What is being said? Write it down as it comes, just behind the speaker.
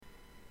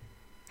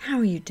How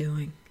are you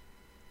doing?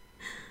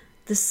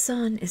 The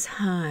sun is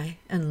high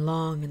and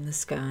long in the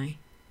sky.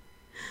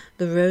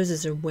 The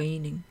roses are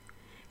waning,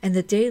 and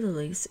the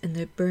daylilies in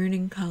their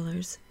burning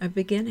colors are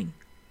beginning.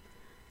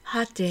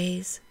 Hot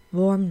days,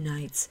 warm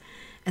nights,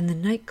 and the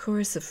night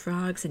chorus of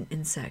frogs and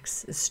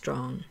insects is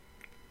strong.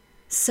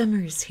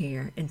 Summer is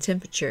here in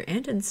temperature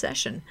and in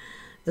session,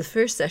 the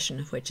first session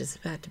of which is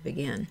about to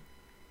begin.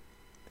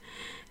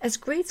 As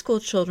grade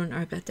school children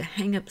are about to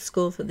hang up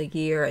school for the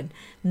year and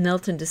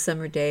melt into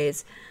summer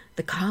days,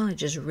 the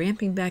college is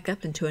ramping back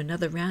up into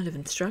another round of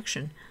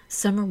instruction,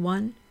 Summer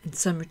 1 and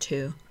Summer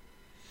 2.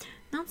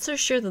 Not so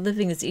sure the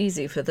living is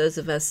easy for those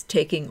of us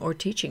taking or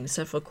teaching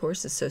several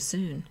courses so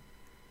soon.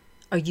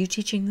 Are you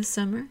teaching this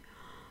summer,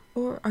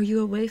 or are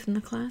you away from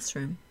the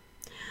classroom?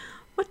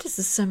 What does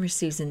the summer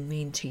season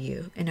mean to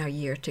you in our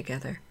year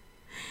together?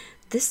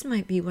 This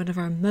might be one of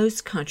our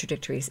most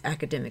contradictory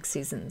academic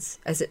seasons,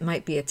 as it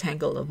might be a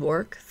tangle of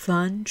work,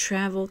 fun,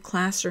 travel,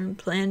 classroom,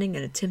 planning,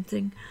 and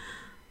attempting.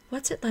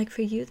 What's it like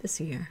for you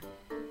this year?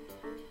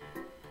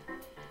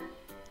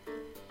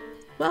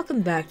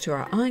 Welcome back to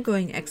our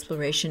ongoing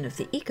exploration of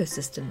the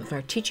ecosystem of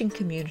our teaching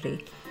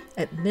community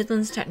at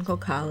Midlands Technical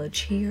College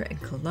here in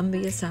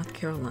Columbia, South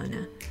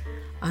Carolina.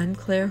 I'm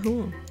Claire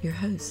Houle, your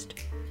host.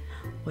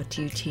 What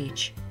do you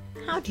teach?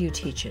 How do you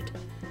teach it?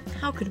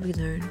 How could we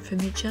learn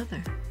from each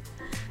other?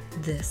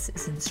 This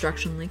is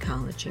Instructional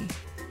Ecology.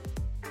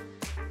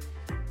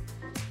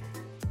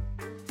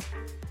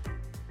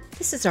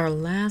 This is our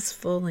last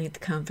full-length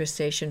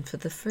conversation for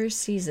the first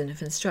season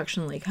of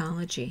Instructional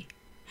Ecology.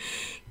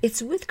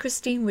 It's with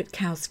Christine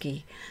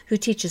Witkoski, who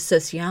teaches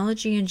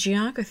Sociology and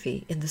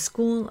Geography in the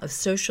School of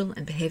Social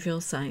and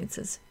Behavioral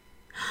Sciences.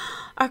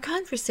 Our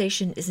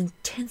conversation is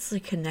intensely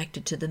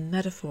connected to the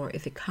metaphor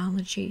of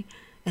ecology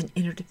and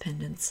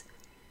interdependence.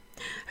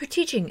 Her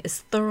teaching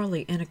is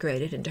thoroughly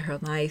integrated into her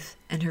life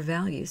and her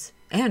values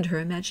and her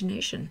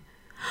imagination.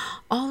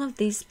 All of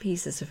these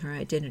pieces of her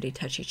identity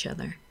touch each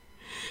other.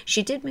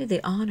 She did me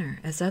the honor,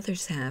 as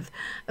others have,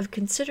 of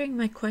considering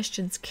my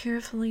questions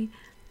carefully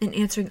and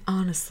answering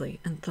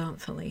honestly and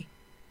thoughtfully.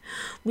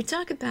 We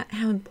talk about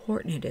how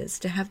important it is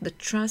to have the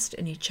trust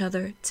in each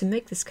other to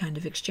make this kind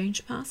of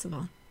exchange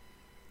possible.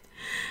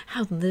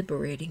 How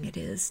liberating it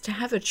is to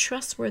have a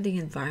trustworthy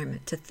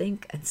environment to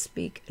think and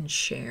speak and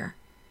share.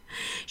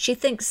 She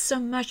thinks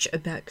so much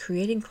about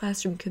creating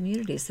classroom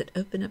communities that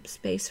open up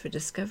space for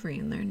discovery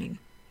and learning.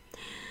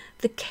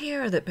 The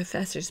care that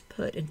professors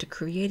put into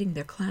creating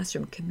their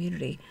classroom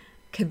community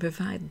can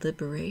provide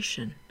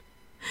liberation.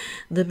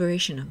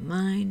 Liberation of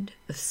mind,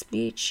 of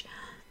speech,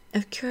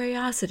 of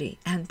curiosity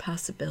and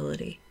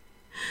possibility.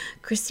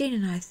 Christine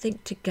and I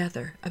think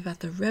together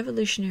about the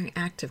revolutionary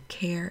act of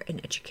care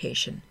and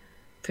education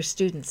for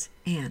students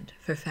and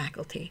for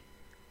faculty.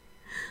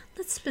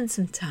 Let's spend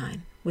some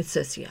time with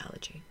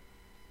sociology.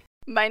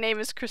 My name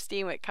is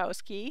Christine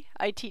Witkoski.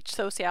 I teach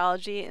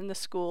sociology in the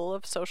School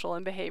of Social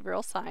and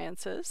Behavioral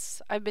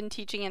Sciences. I've been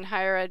teaching in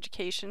higher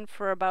education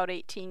for about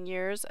 18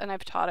 years, and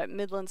I've taught at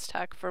Midlands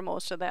Tech for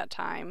most of that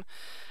time.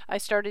 I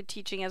started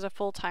teaching as a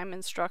full-time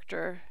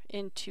instructor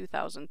in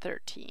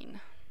 2013.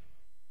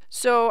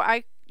 So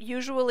I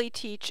usually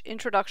teach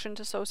Introduction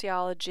to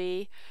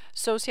Sociology,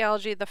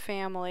 Sociology of the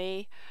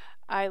Family.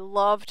 I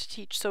love to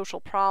teach social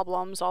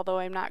problems, although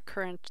I'm not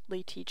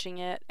currently teaching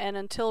it, and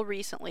until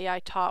recently I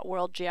taught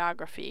world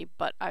geography,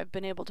 but I've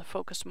been able to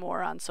focus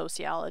more on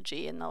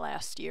sociology in the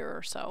last year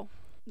or so.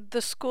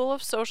 The School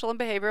of Social and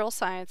Behavioral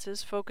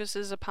Sciences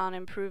focuses upon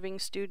improving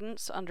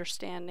students'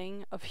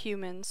 understanding of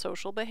human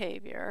social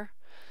behavior.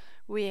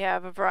 We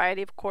have a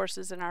variety of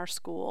courses in our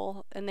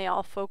school, and they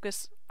all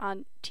focus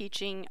on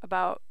teaching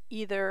about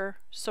either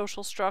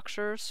social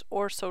structures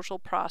or social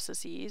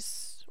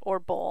processes, or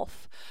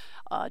both,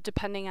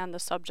 depending on the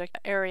subject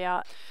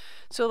area.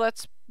 So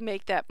let's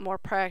make that more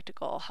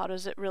practical. How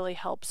does it really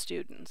help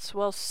students?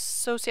 Well,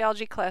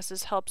 sociology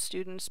classes help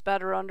students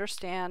better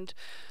understand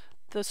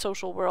the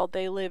social world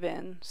they live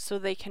in so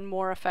they can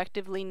more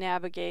effectively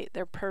navigate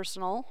their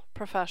personal,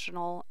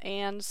 professional,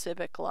 and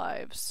civic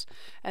lives.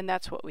 And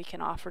that's what we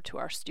can offer to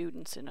our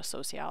students in a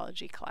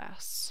sociology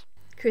class.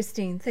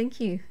 Christine, thank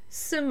you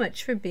so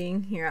much for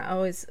being here. I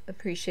always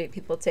appreciate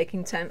people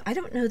taking time. I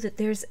don't know that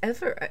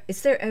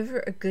is there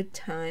ever a good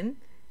time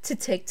to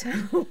take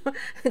time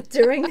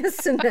during a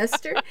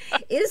semester?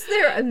 Is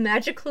there a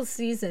magical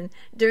season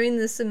during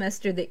the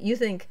semester that you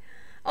think,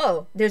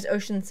 oh, there's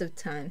oceans of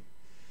time?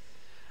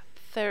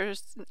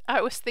 I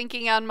was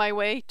thinking on my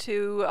way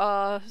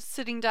to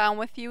sitting down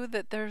with you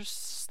that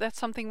that's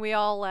something we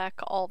all lack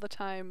all the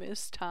time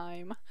is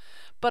time.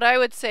 But I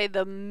would say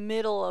the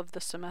middle of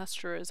the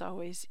semester is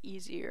always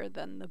easier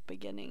than the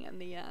beginning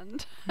and the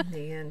end.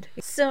 The end.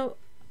 So,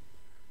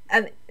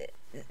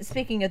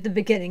 speaking of the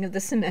beginning of the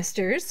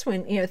semesters,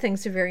 when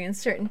things are very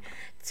uncertain,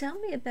 tell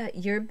me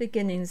about your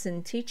beginnings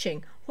in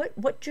teaching.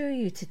 What drew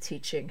you to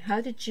teaching?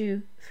 How did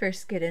you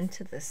first get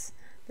into this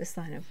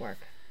line of work?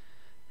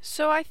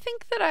 So I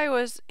think that I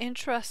was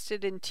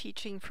interested in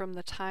teaching from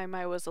the time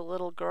I was a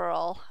little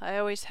girl. I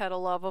always had a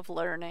love of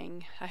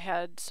learning. I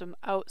had some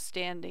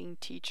outstanding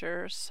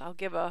teachers. I'll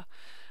give a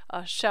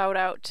shout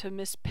out to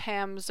Miss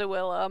Pam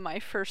Zawilla, my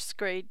first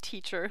grade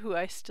teacher, who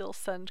I still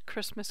send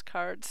Christmas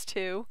cards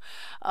to.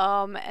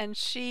 And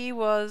she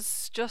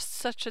was just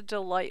such a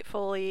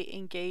delightfully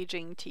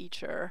engaging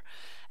teacher.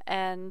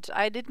 And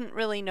I didn't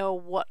really know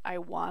what I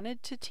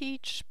wanted to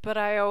teach, but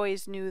I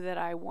always knew that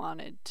I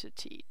wanted to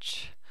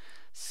teach.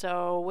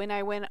 So when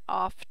I went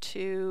off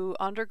to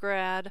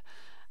undergrad,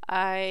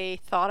 I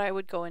thought I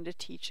would go into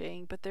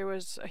teaching, but there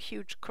was a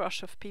huge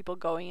crush of people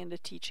going into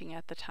teaching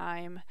at the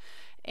time.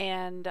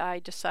 And I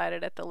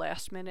decided at the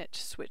last minute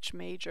to switch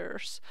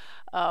majors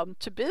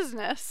to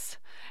business.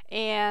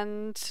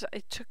 And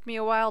it took me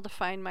a while to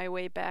find my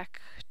way back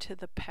to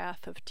the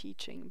path of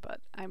teaching, but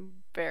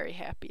I'm very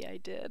happy I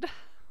did.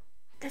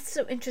 That's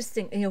so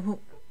interesting.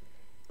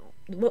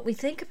 What we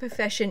think a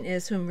profession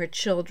is when we're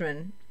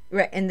children,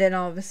 right? And then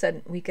all of a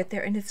sudden we get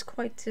there, and it's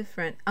quite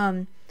different.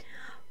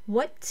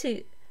 What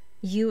to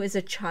you as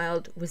a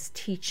child was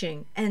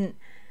teaching, and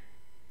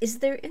is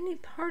there any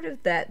part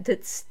of that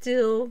that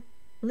still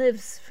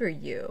lives for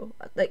you?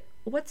 Like,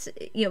 what's,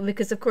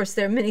 because of course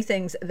there are many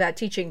things about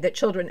teaching that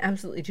children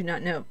absolutely do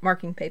not know.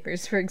 Marking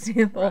papers, for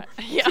example, Right.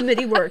 Yeah.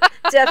 committee work,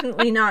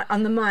 definitely not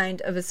on the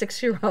mind of a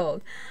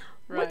 6-year-old.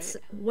 Right.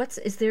 What's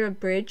is there a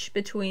bridge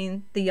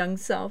between the young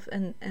self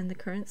and the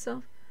current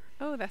self?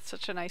 Oh, that's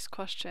such a nice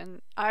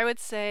question. I would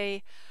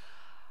say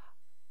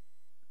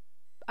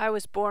I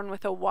was born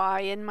with a Y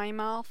in my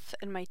mouth,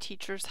 and my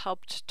teachers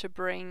helped to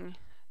bring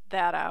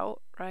that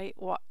out, right?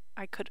 What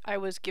I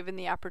was given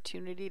the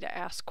opportunity to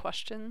ask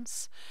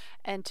questions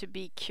and to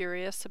be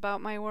curious about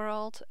my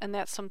world, and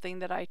that's something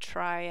that I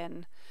try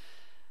and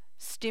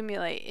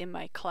stimulate in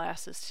my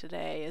classes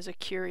today, is a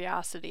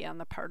curiosity on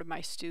the part of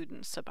my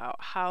students about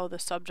how the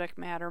subject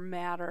matter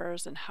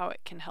matters and how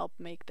it can help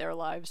make their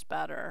lives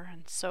better.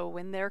 And so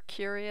when they're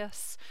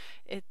curious,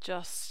 it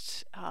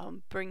just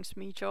brings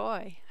me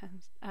joy,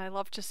 and I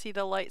love to see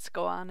the lights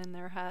go on in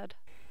their head.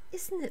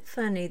 Isn't it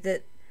funny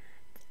that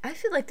I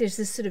feel like there's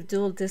this sort of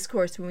dual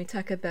discourse when we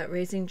talk about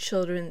raising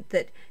children,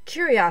 that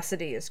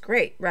curiosity is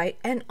great, right?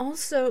 And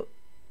also,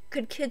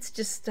 could kids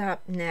just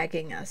stop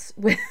nagging us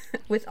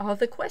with all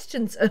the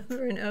questions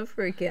over and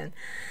over again?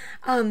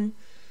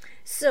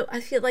 So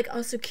I feel like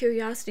also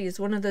curiosity is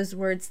one of those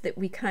words that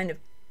we kind of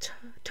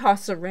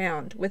toss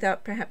around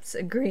without perhaps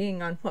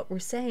agreeing on what we're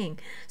saying.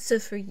 So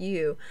for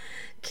you,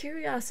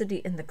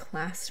 curiosity in the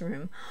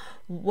classroom,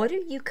 what are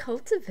you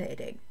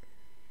cultivating?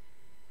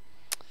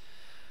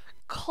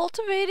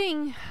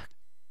 Cultivating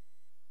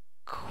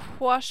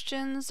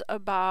questions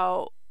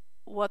about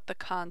what the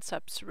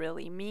concepts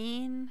really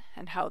mean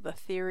and how the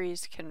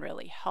theories can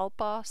really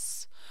help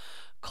us,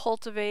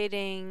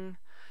 cultivating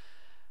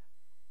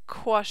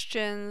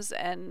questions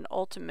and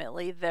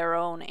ultimately their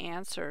own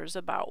answers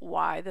about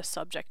why the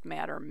subject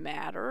matter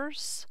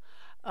matters,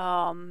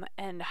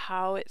 and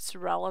how it's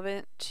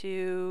relevant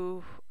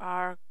to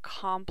our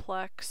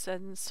complex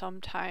and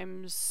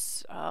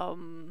sometimes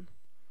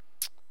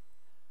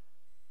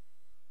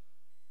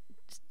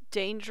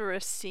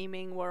dangerous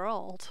seeming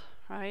world,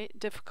 right?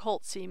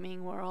 Difficult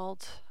seeming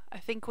world. I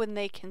think when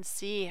they can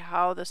see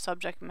how the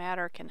subject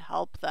matter can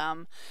help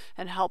them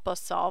and help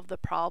us solve the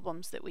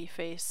problems that we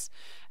face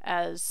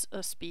as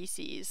a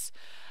species,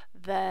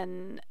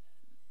 then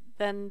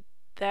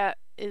that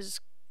is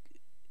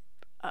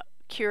a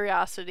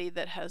curiosity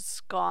that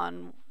has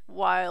gone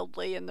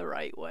wildly in the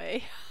right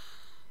way.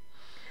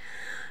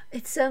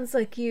 It sounds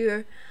like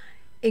you're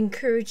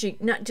encouraging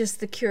not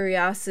just the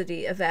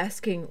curiosity of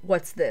asking,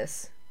 what's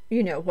this?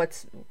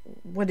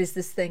 What is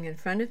this thing in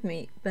front of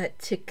me, but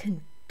to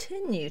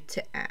continue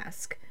to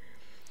ask,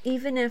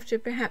 even after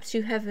perhaps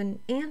you have an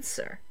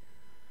answer.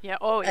 Yeah,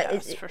 oh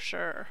yes, for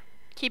sure.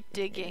 Keep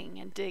digging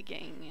and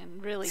digging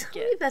and really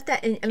Tell me about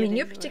that. And I mean,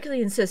 you're into it.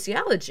 particularly in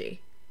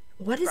sociology.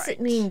 What does it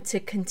Right. mean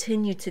to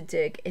continue to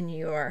dig in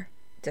your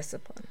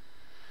discipline?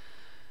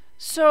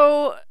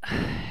 So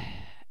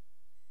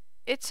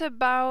it's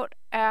about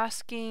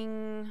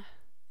asking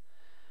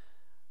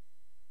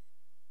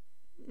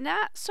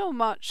not so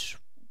much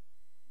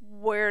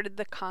where did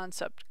the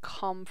concept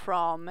come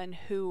from and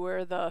who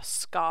were the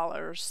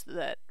scholars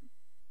that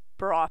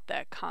brought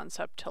that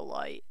concept to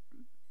light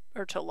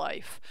or to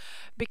life,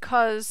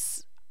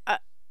 because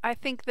I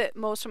think that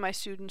most of my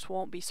students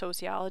won't be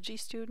sociology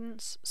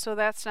students, so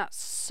that's not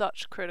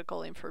such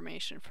critical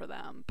information for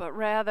them, but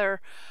rather,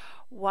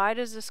 why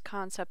does this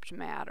concept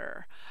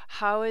matter?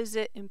 How is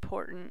it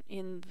important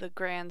in the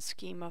grand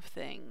scheme of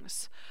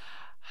things?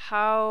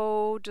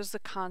 How does the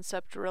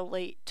concept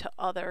relate to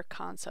other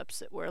concepts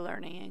that we're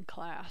learning in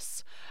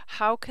class?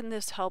 How can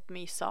this help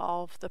me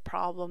solve the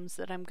problems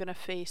that I'm going to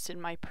face in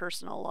my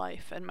personal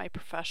life and my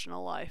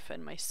professional life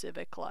and my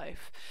civic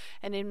life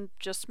and in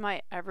just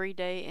my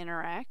everyday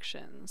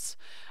interactions?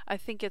 I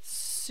think it's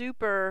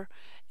super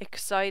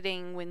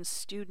exciting when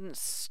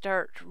students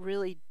start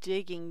really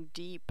digging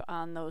deep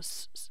on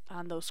those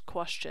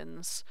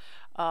questions,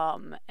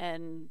 and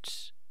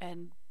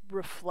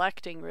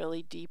reflecting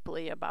really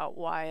deeply about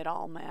why it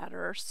all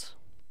matters.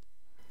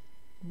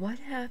 What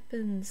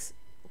happens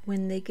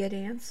when they get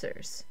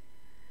answers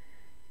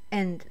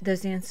and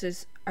those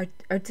answers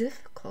are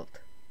difficult?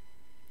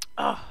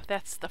 Oh,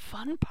 that's the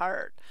fun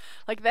part.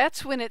 Like,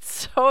 that's when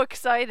it's so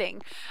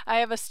exciting. I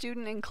have a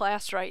student in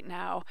class right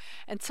now,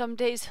 and some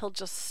days he'll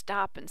just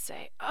stop and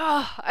say,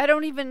 "Oh, I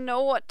don't even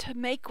know what to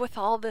make with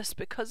all this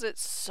because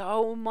it's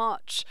so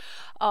much.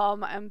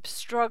 I'm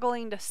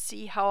struggling to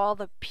see how all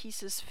the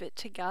pieces fit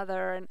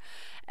together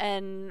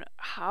and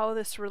how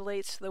this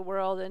relates to the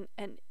world."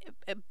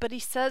 But he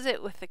says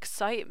it with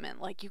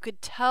excitement. Like, you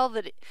could tell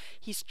that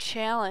he's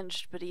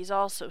challenged, but he's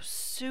also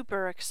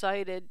super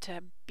excited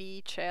to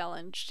be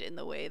challenged in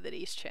the way that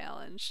he's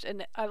challenged.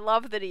 And I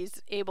love that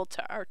he's able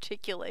to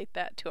articulate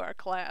that to our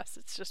class.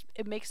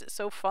 It makes it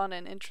so fun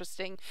and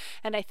interesting.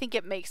 And I think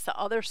it makes the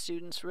other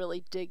students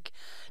really dig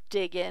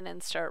in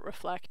and start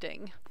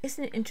reflecting.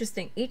 Isn't it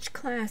interesting? Each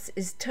class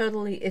is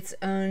totally its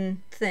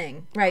own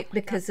thing, right?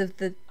 Because of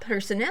the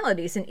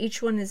personalities, and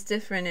each one is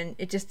different, and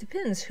it just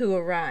depends who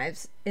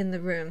arrives in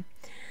the room.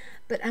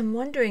 But I'm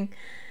wondering,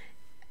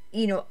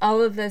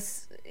 all of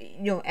us,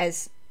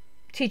 as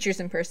teachers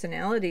and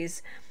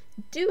personalities,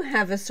 do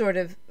have a sort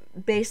of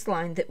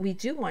baseline that we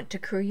do want to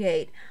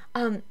create.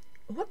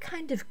 What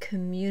kind of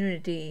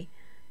community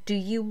do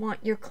you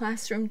want your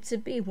classroom to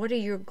be? What are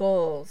your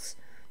goals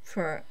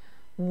for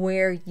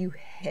where you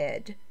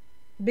head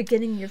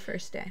beginning your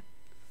first day?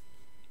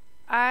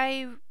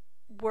 I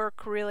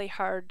work really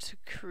hard to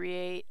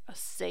create a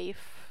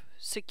safe,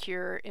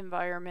 secure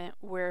environment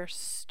where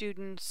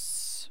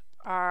students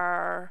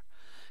are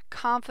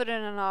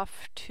confident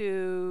enough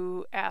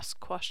to ask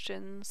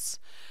questions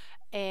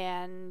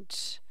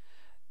and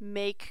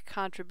make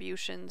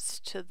contributions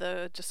to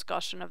the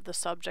discussion of the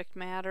subject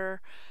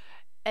matter,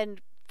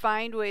 and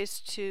find ways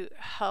to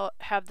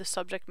have the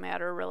subject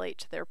matter relate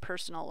to their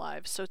personal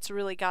lives. So it's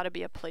really got to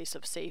be a place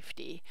of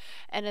safety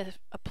and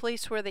a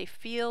place where they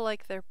feel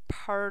like they're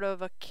part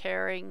of a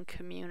caring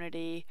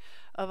community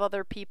of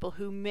other people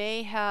who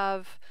may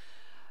have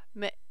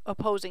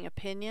opposing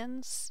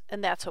opinions,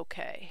 and that's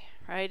okay,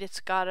 right? It's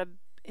got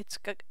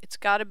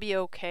to be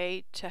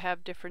okay to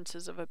have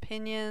differences of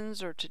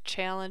opinions or to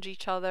challenge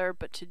each other,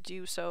 but to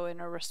do so in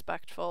a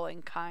respectful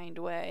and kind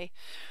way.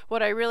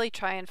 What I really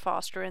try and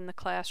foster in the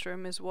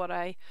classroom is what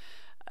I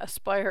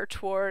aspire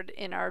toward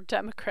in our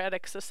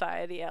democratic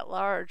society at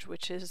large,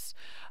 which is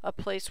a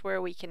place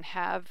where we can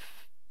have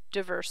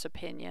diverse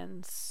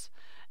opinions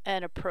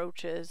and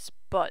approaches,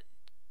 but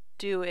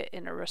do it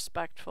in a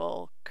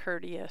respectful,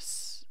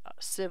 courteous,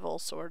 civil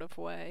sort of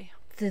way.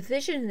 The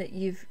vision that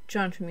you've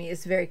drawn for me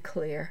is very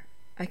clear.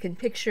 I can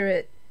picture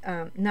it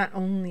not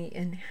only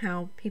in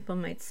how people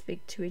might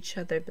speak to each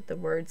other, but the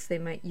words they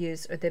might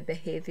use or their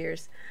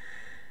behaviors.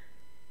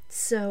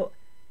 So,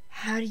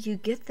 how do you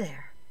get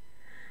there?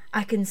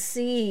 I can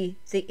see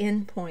the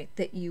end point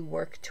that you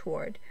work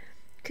toward.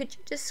 Could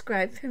you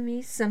describe for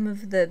me some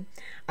of the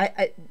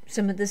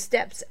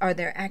steps? Are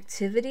there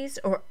activities,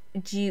 or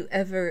do you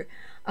ever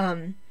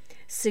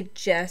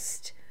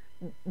suggest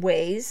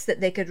ways that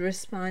they could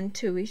respond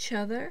to each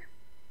other?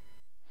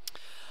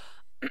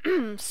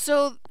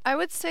 So I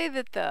would say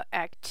that the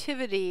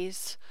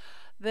activities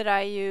that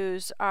I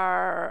use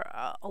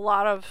are a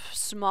lot of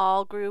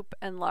small group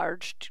and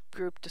large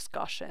group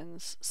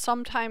discussions,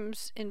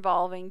 sometimes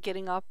involving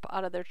getting up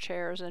out of their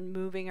chairs and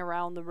moving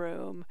around the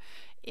room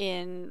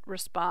in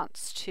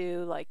response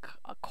to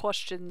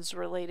questions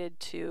related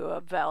to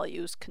a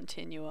values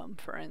continuum,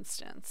 for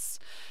instance.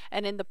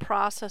 And in the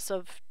process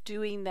of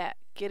doing that,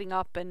 getting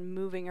up and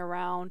moving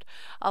around,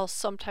 I'll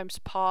sometimes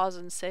pause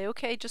and say,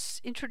 okay,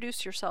 just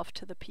introduce yourself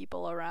to the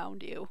people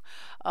around you.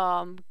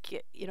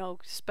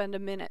 Spend a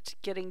minute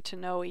getting to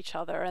know each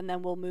other, and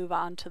then we'll move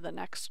on to the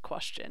next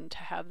question to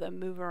have them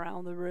move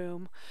around the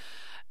room.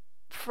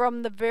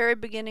 From the very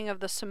beginning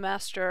of the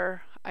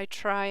semester, I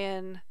try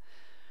and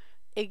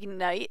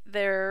ignite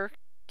their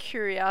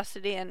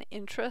curiosity and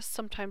interest,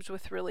 sometimes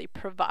with really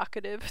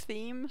provocative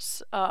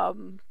themes,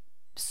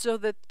 so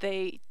that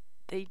they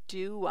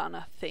do want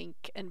to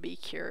think and be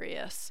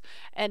curious.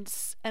 And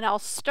I'll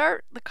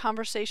start the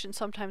conversation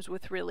sometimes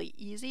with really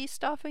easy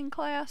stuff in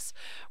class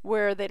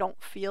where they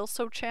don't feel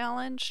so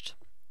challenged,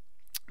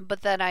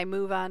 but then I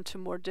move on to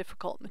more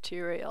difficult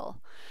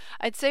material.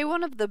 I'd say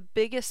one of the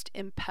biggest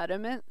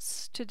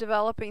impediments to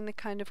developing the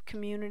kind of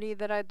community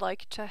that I'd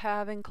like to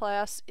have in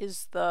class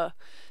is the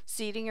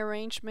seating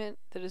arrangement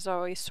that is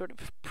always sort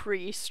of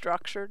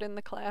pre-structured in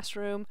the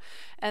classroom.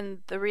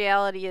 And the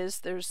reality is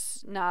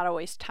there's not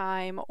always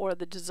time or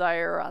the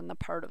desire on the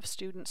part of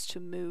students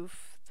to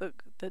move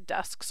the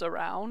desks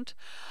around.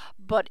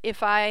 But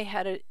if I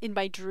had in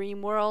my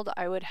dream world,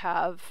 I would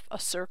have a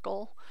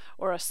circle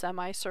or a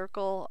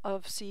semicircle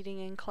of seating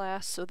in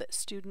class so that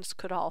students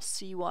could all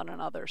see one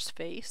another's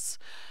face.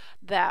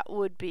 That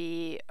would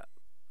be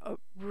a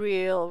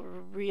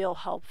real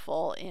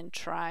helpful in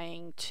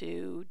trying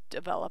to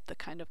develop the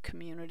kind of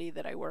community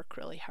that I work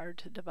really hard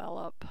to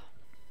develop.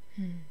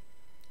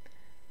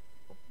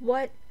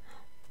 What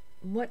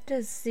what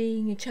does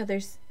seeing each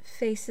other's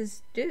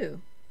faces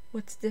do?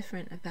 What's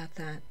different about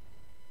that?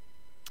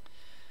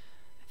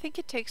 I think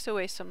it takes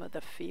away some of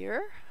the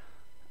fear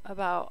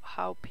about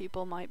how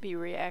people might be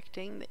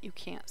reacting that you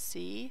can't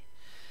see.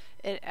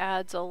 It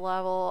adds a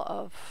level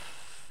of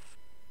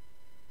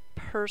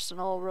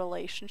personal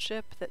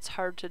relationship that's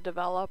hard to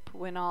develop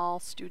when all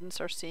students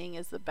are seeing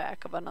is the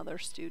back of another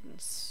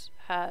student's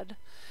head.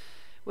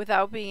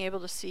 Without being able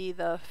to see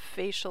the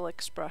facial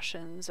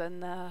expressions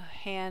and the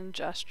hand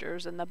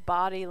gestures and the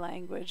body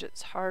language,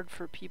 it's hard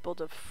for people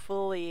to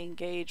fully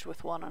engage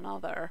with one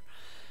another.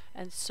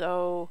 And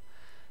so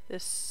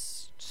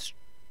this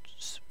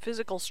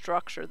physical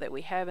structure that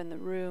we have in the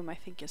room, I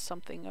think, is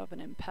something of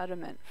an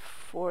impediment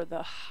for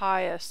the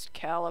highest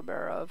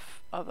caliber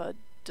of a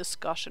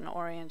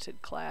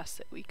discussion-oriented class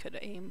that we could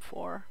aim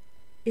for.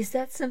 Is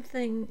that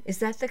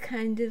the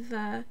kind of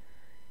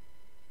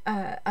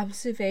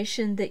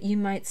observation that you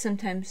might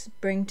sometimes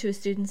bring to a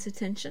student's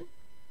attention?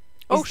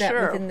 Oh, is that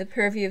sure. within the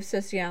purview of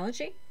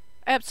sociology?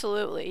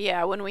 Absolutely,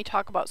 yeah. When we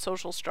talk about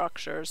social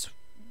structures,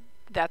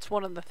 that's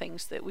one of the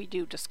things that we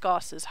do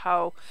discuss, is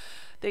how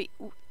the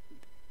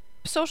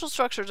social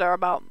structures are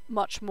about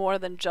much more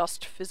than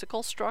just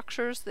physical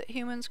structures that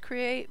humans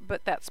create,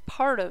 but that's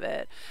part of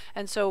it.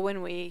 And so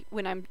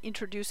when I'm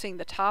introducing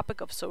the topic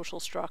of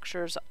social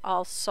structures,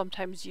 I'll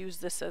sometimes use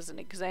this as an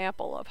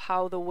example of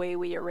how the way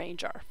we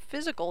arrange our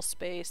physical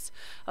space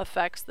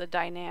affects the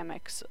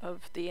dynamics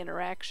of the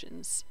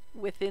interactions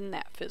within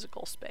that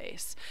physical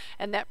space.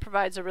 And that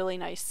provides a really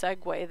nice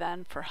segue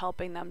then for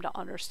helping them to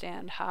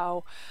understand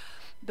how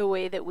the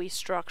way that we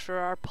structure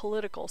our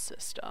political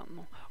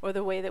system, or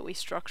the way that we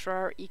structure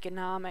our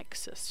economic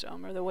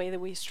system, or the way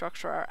that we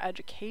structure our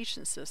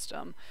education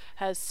system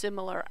has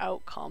similar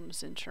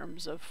outcomes in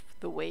terms of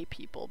the way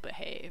people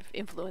behave,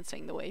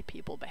 influencing the way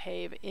people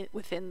behave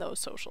within those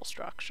social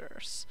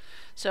structures.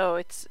 So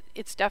it's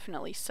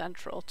definitely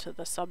central to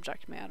the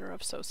subject matter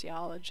of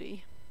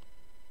sociology.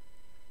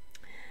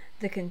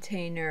 The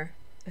container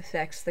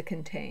affects the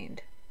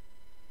contained.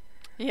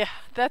 Yeah,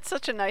 that's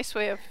such a nice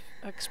way of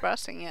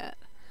expressing it.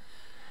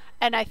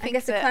 And I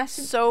think that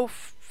classroom so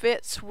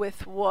fits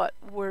with what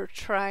we're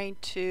trying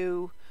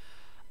to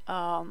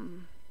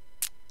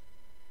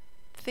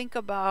think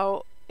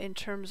about in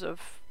terms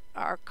of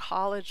our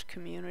college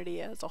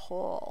community as a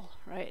whole,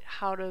 right?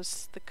 How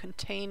does the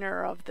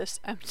container of this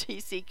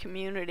MTC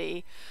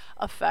community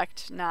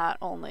affect not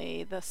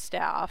only the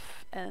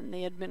staff and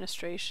the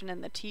administration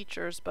and the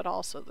teachers, but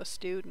also the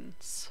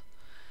students?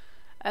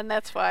 And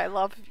that's why I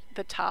love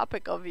the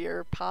topic of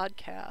your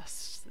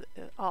podcast,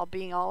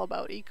 being all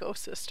about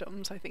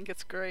ecosystems. I think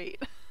it's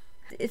great.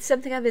 It's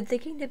something I've been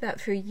thinking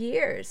about for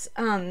years.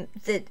 To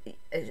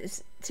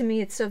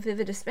me, it's so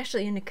vivid,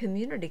 especially in a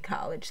community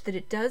college, that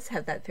it does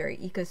have that very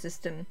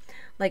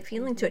ecosystem-like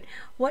feeling to it.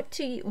 What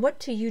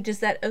to you does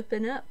that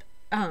open up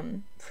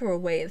for a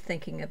way of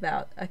thinking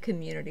about a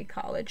community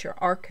college or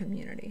our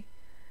community?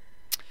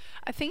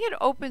 I think it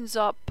opens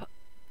up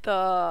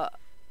the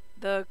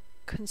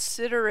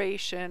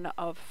consideration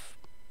of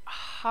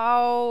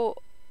how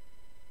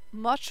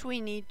much we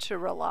need to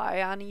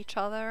rely on each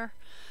other.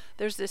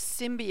 There's this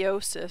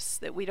symbiosis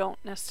that we don't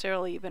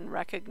necessarily even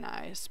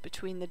recognize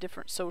between the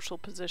different social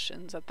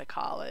positions at the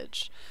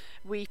college.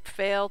 We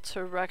fail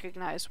to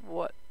recognize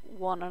what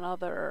one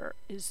another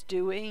is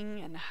doing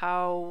and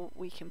how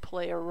we can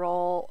play a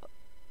role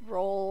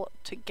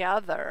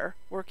together,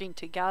 working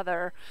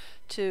together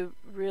to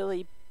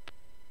really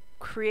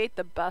create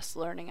the best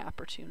learning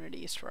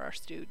opportunities for our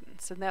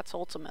students. And that's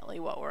ultimately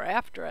what we're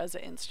after as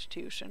an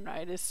institution,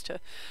 right, is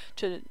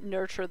to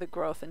nurture the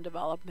growth and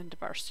development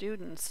of our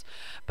students.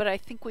 But I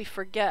think we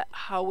forget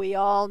how we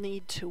all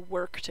need to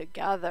work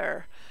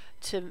together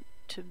to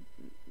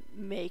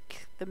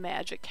make the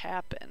magic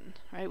happen,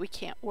 right? We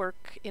can't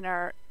work in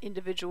our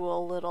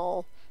individual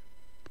little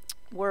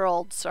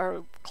worlds,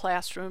 our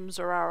classrooms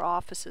or our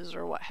offices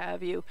or what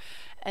have you,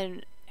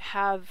 and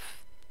have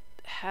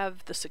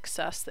the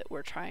success that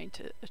we're trying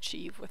to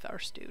achieve with our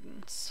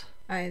students.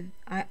 I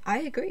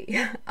agree.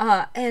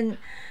 And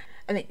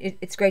I mean,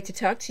 it's great to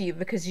talk to you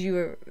because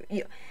an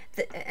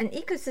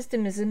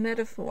ecosystem is a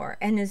metaphor,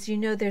 and as you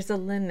know, there's a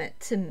limit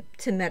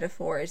to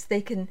metaphors.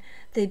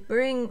 They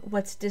bring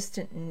what's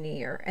distant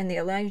near, and they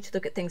allow you to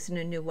look at things in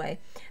a new way,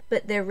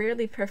 but they're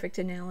rarely perfect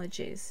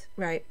analogies,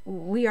 right?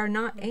 We are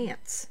not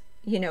ants.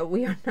 We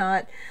are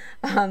not,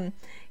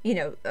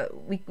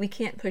 we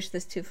can't push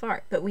this too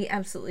far, but we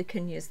absolutely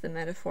can use the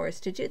metaphors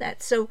to do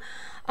that. So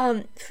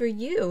for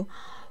you,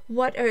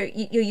 what are,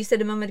 you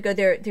said a moment ago,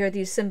 there are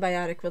these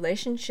symbiotic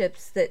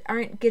relationships that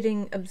aren't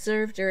getting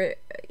observed or,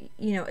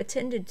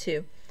 attended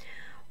to.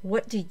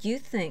 What do you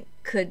think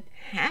could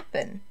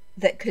happen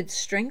that could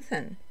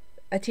strengthen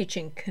a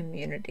teaching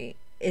community?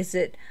 Is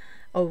it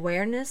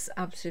awareness,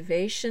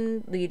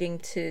 observation, leading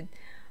to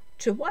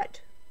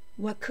what?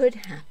 What could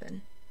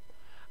happen?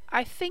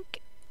 I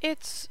think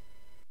it's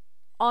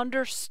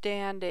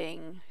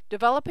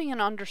developing an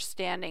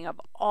understanding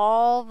of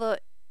all the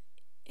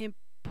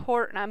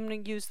important, I'm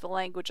going to use the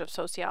language of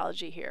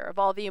sociology here, of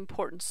all the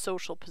important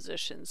social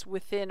positions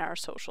within our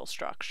social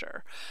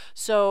structure.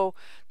 So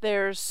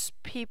there's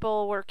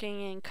people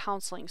working in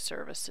counseling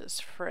services,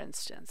 for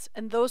instance,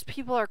 and those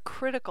people are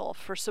critical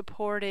for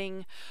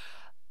supporting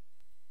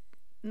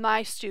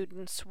my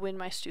students when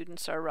my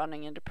students are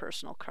running into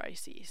personal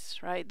crises,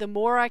 right? The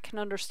more I can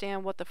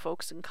understand what the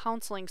folks in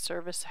counseling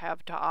service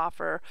have to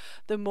offer,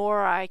 the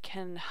more I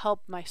can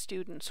help my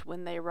students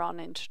when they run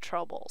into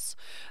troubles.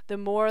 The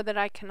more that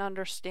I can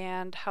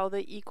understand how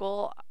the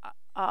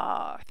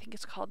I think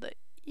it's called the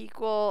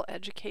Equal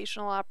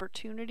Educational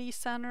Opportunity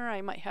Center,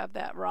 I might have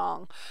that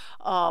wrong.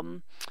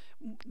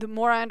 The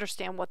more I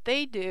understand what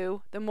they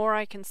do, the more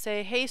I can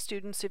say, hey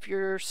students, if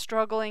you're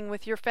struggling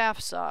with your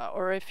FAFSA,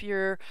 or if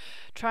you're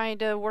trying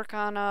to work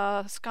on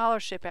a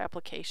scholarship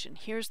application,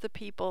 here's the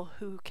people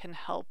who can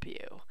help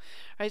you,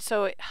 right?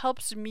 So it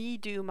helps me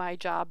do my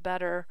job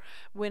better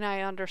when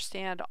I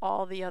understand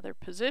all the other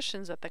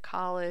positions at the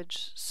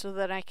college, so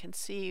that I can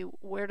see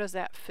where does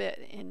that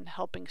fit in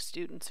helping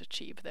students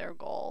achieve their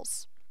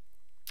goals.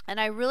 And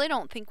I really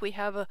don't think we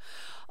have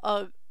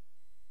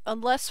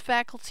unless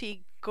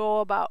faculty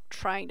go about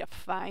trying to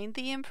find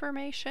the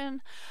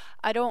information,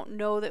 I don't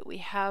know that we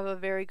have a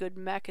very good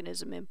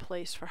mechanism in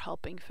place for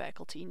helping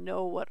faculty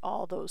know what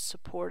all those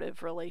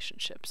supportive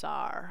relationships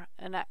are.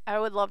 And I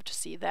would love to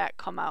see that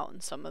come out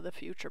in some of the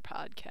future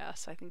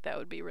podcasts. I think that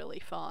would be really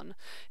fun,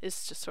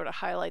 is to sort of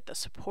highlight the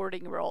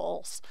supporting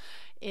roles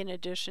in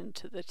addition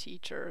to the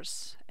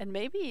teachers and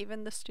maybe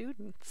even the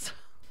students.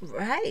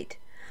 Right.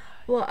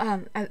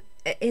 Well,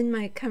 in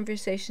my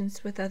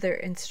conversations with other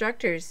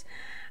instructors,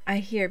 I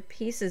hear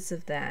pieces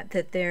of that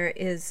there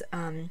is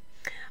an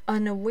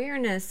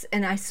awareness,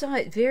 and I saw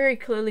it very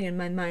clearly in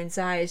my mind's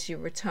eye as you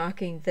were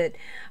talking, that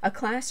a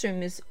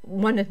classroom is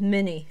one of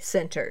many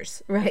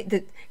centers, right?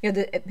 That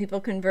that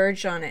people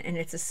converge on it, and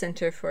it's a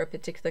center for a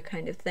particular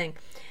kind of thing.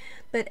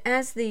 But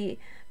as the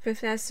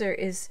professor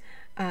is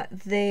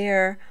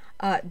there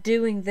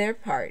doing their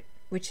part,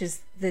 which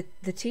is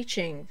the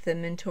teaching, the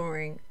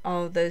mentoring,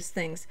 all of those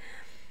things,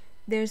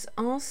 there's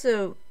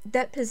also,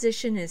 that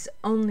position is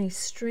only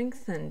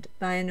strengthened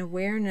by an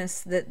awareness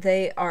that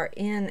they are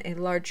in a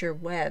larger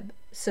web,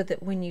 so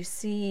that when you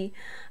see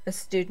a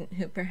student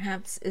who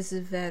perhaps is a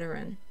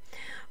veteran,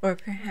 or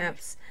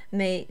perhaps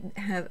may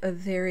have a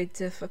very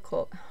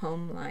difficult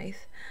home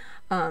life,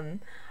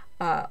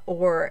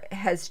 or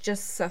has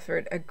just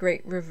suffered a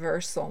great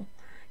reversal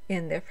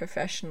in their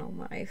professional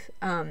life,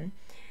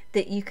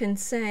 that you can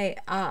say,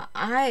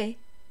 I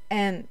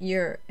am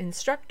your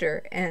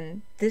instructor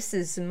and this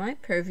is my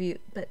purview,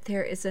 but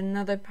there is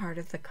another part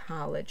of the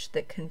college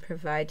that can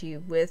provide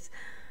you with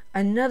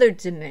another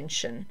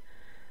dimension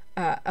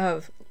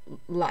of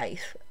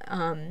life.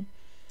 And,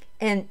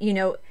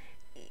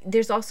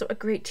 there's also a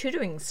great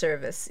tutoring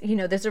service.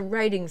 There's a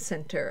writing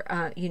center.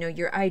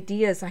 Your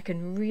ideas, I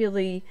can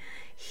really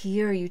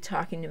hear you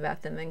talking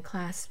about them in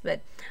class,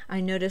 but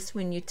I notice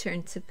when you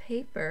turn to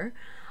paper,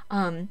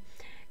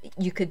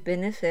 you could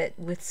benefit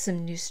with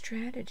some new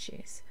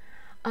strategies.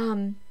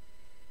 How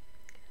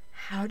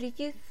do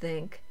you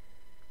think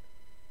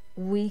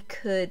we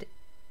could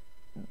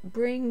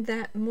bring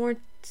that more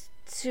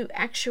to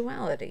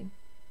actuality,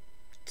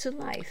 to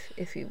life,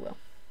 if you will?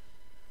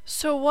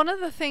 So one of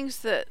the things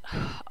that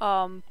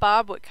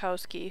Bob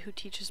Witkoski, who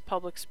teaches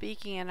public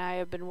speaking, and I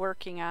have been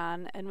working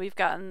on, and we've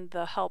gotten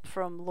the help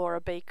from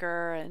Laura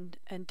Baker, and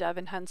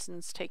Devin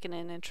Henson's taken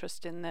an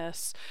interest in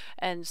this,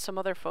 and some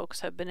other folks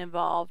have been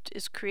involved,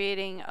 is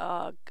creating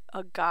a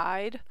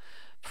guide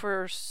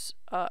for,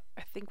 I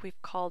think we've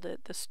called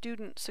it the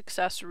Student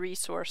Success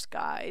Resource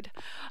Guide.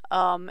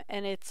 And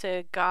it's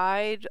a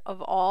guide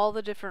of all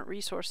the different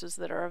resources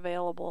that are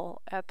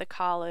available at the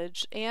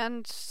college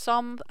and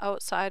some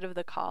outside of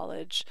the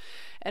college.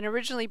 And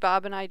originally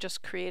Bob and I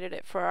just created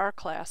it for our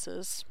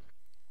classes,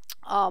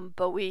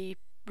 but we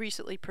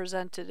recently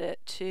presented this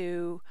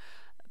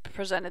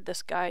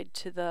guide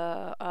to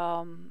the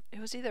it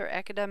was either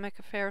Academic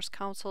Affairs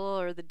Council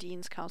or the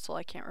Dean's Council,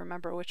 I can't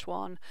remember which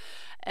one.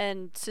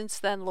 And since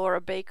then, Laura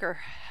Baker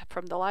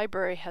from the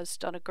library has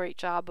done a great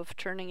job of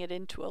turning it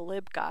into a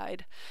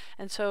LibGuide.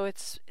 And so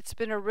it's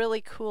been a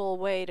really cool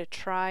way to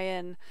try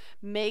and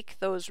make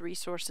those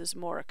resources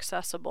more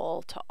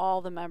accessible to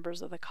all the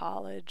members of the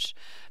college,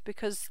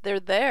 because they're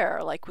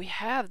there. Like, we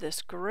have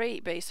this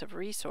great base of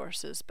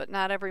resources, but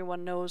not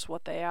everyone knows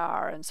what they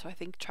are. And so I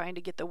think trying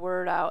to get the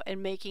word out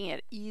and making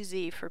it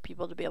easy for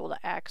people to be able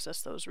to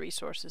access those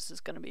resources is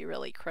going to be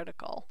really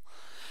critical.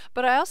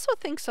 But I also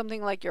think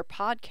something like your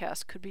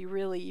podcast could be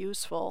really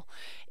useful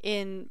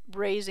in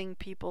raising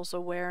people's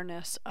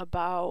awareness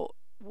about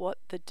what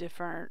the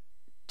different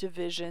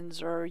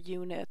divisions or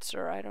units,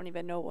 or I don't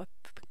even know what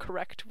the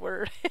correct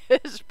word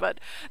is, but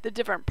the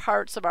different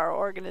parts of our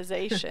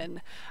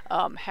organization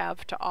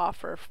have to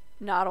offer,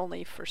 not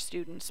only for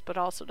students, but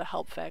also to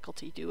help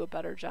faculty do a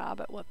better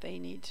job at what they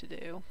need to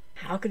do.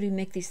 How could we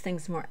make these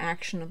things more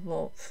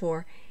actionable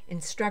for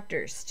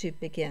instructors to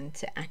begin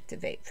to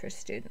activate for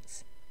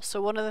students?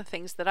 So one of the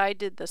things that I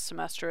did this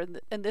semester,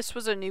 and this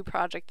was a new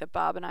project that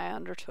Bob and I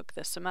undertook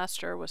this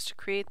semester, was to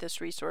create this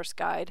resource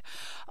guide.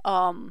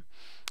 I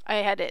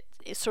had it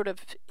sort of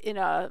in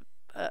a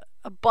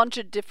bunch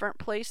of different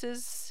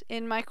places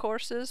in my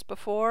courses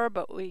before,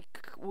 but we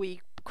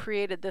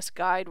created this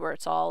guide where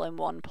it's all in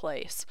one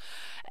place.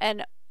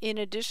 And in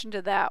addition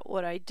to that,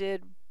 what I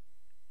did,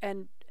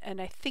 and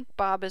I think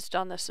Bob has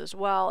done this as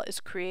well, is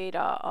create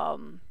a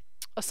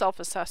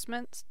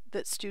self-assessment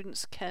that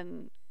students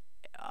can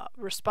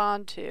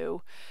respond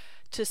to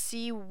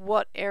see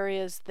what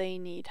areas they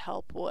need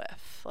help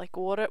with. Like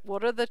what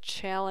are the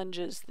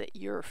challenges that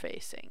you're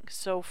facing?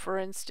 So for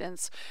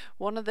instance,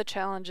 one of the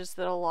challenges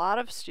that a lot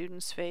of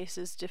students face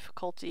is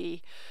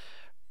difficulty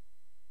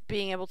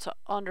being able to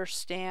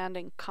understand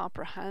and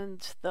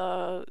comprehend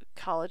the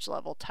college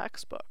level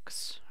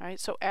textbooks, right?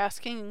 So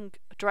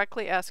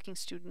directly asking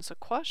students a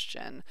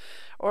question,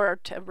 or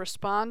to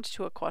respond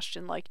to a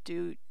question like,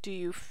 do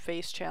you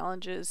face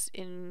challenges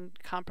in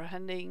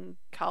comprehending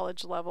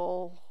college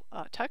level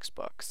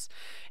textbooks?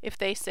 If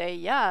they say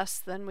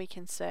yes, then we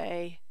can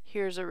say,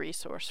 here's a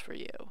resource for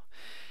you.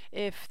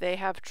 If they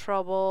have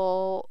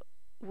trouble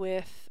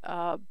with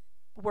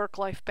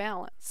work-life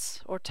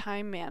balance or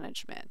time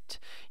management,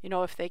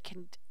 if they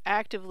can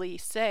actively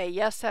say,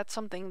 yes, that's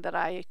something that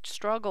I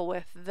struggle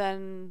with,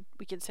 then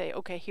we can say,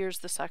 okay, here's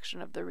the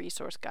section of the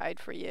resource guide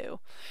for you.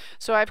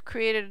 So I've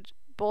created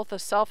both a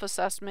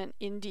self-assessment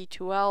in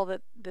D2L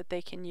that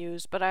they can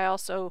use, but I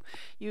also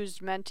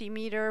used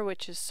Mentimeter,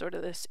 which is sort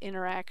of this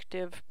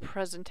interactive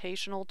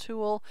presentational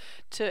tool,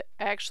 to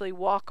actually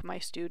walk my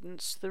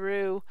students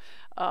through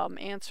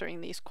answering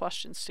these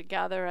questions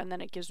together, and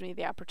then it gives me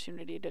the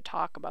opportunity to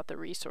talk about the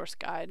resource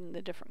guide and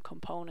the different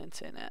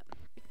components in it.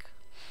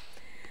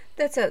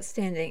 That's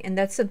outstanding, and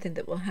that's something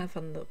that we'll have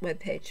on the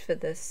webpage for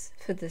this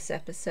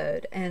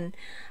episode. And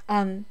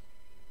to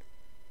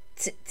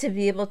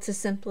be able to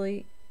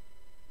simply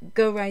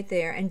go right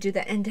there and do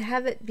that, and to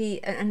have it be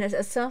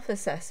a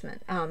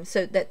self-assessment,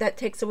 so that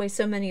takes away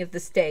so many of the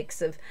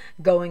stakes of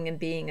going and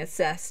being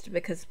assessed,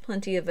 because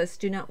plenty of us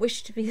do not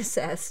wish to be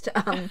assessed,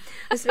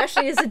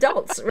 especially as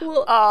adults.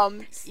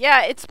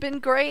 Yeah, it's been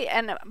great,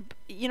 and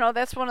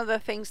that's one of the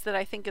things that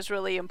I think is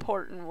really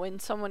important when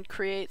someone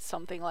creates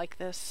something like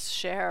this.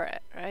 Share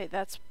it, right?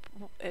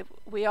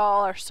 We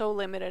all are so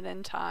limited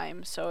in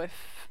time, so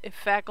if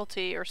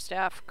faculty or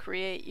staff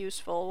create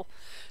useful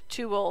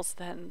tools,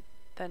 then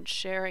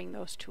sharing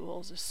those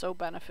tools is so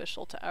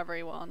beneficial to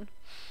everyone.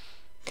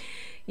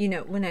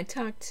 When I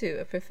talk to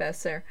a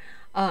professor,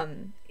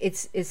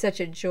 it's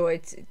such a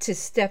joy to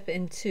step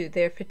into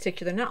their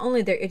particular, not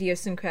only their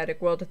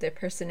idiosyncratic world of their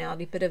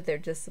personality, but of their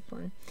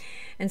discipline.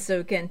 And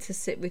so again, to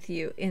sit with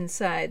you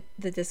inside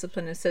the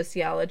discipline of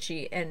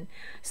sociology, and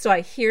so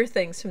I hear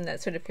things from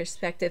that sort of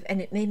perspective,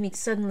 and it made me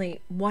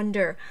suddenly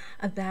wonder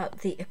about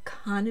the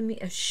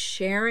economy of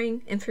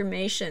sharing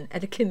information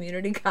at a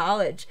community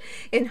college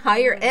in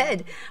higher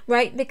ed,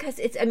 right? Because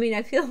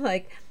I feel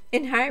like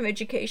in higher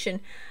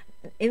education,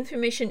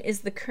 information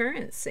is the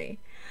currency.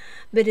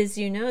 But as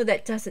you know,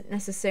 that doesn't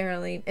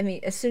necessarily,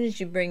 as soon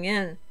as you bring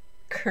in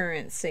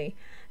currency,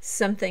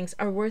 some things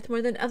are worth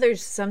more than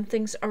others. Some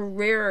things are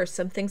rarer.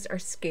 Some things are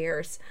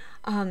scarce.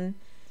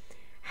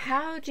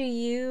 How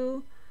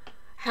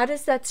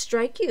does that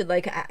strike you?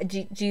 Like,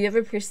 do you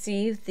ever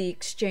perceive the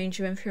exchange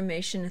of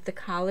information at the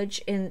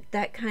college in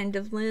that kind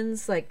of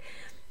lens? Like,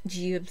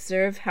 do you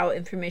observe how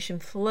information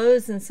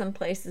flows in some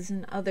places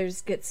and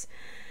others gets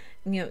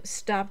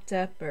stopped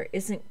up or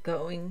isn't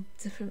going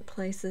different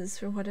places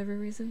for whatever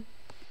reason?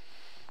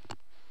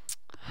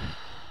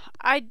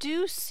 I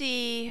do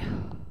see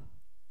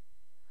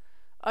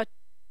a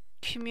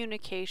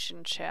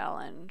communication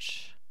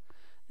challenge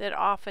that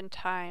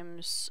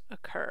oftentimes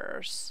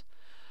occurs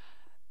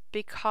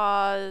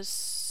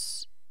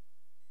because,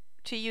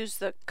 to use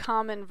the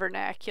common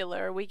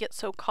vernacular, we get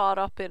so caught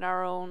up in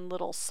our own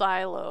little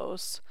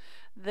silos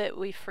that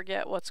we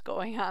forget what's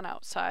going on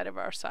outside of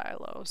our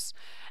silos.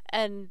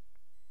 And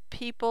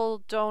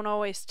people don't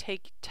always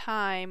take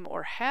time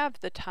or have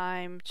the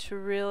time to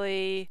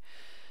really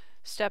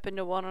step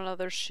into one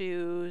another's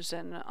shoes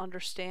and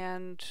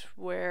understand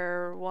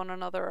where one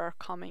another are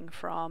coming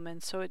from,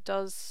 and so it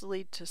does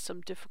lead to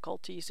some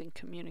difficulties in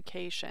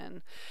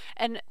communication.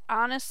 And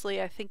honestly,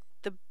 I think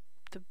the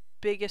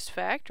biggest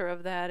factor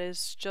of that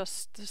is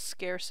just the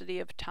scarcity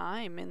of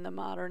time in the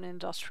modern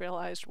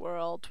industrialized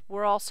world.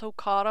 We're all so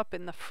caught up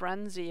in the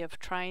frenzy of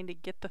trying to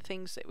get the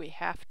things that we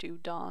have to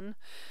done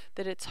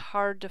that it's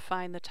hard to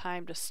find the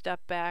time to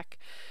step back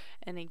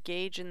and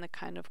engage in the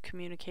kind of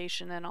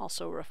communication and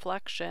also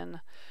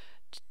reflection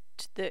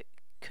that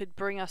could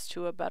bring us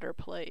to a better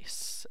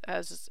place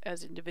as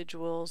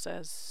individuals,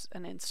 as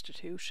an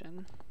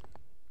institution.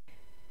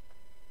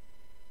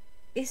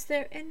 Is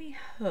there any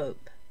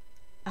hope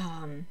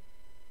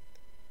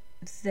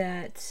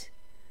that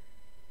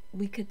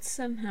we could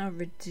somehow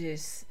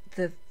reduce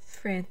the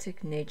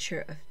frantic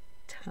nature of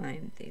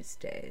time these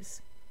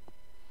days?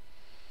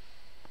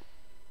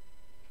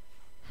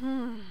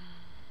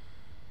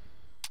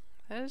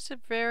 That is a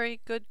very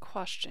good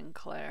question,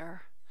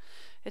 Claire.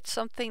 It's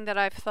something that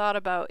I've thought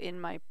about in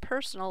my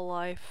personal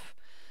life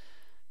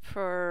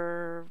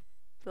for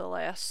the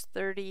last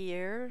 30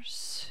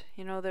 years.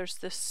 You know, there's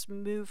this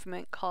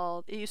movement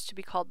called, it used to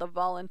be called the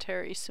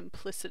voluntary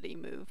simplicity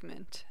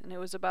movement, and it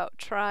was about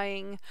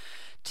trying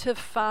to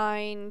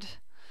find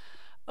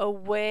a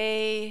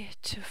way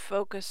to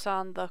focus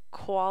on the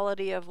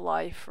quality of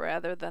life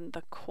rather than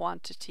the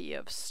quantity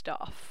of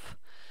stuff.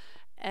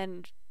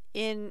 And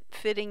in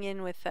fitting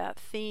in with that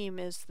theme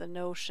is the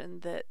notion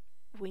that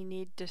we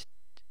need to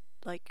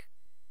like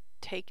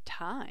take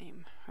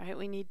time, right?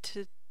 We need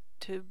to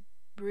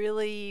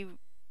really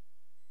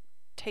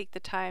take the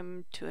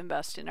time to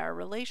invest in our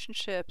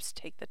relationships,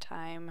 take the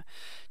time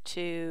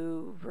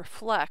to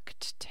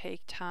reflect,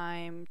 take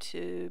time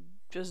to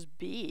just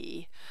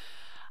be.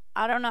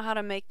 I don't know how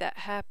to make that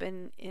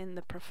happen in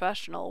the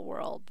professional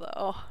world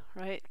though,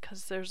 right?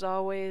 Because there's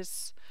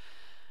always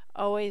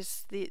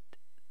the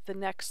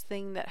next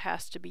thing that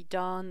has to be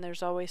done.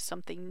 There's always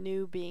something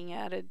new being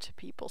added to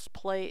people's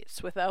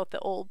plates without the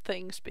old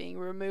things being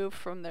removed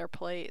from their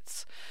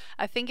plates.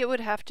 I think it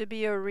would have to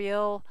be a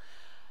real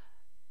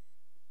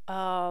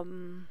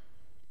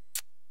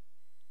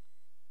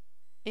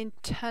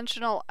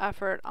intentional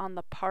effort on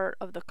the part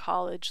of the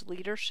college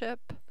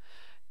leadership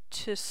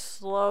to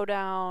slow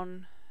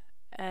down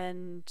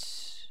and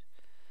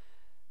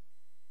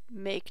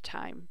make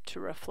time to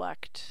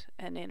reflect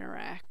and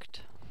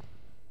interact.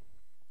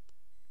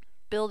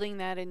 Building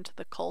that into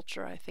the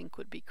culture, I think,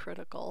 would be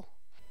critical.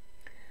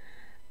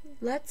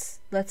 Let's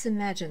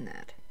imagine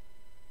that.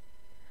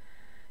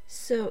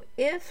 So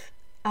if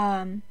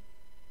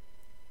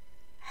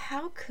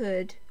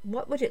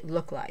what would it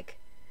look like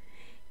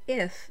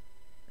if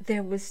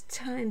there was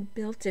time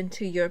built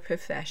into your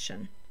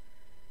profession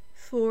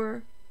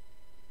for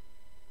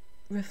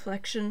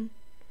reflection,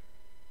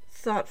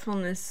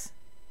 thoughtfulness,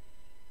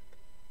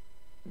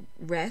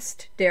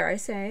 rest, dare I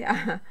say?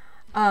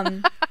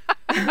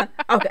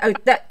 Okay,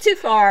 that too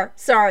far.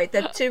 Sorry,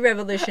 that's too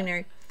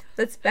revolutionary.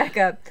 Let's back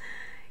up.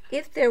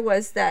 If there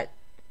was that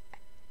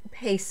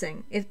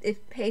pacing, if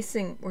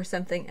pacing were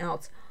something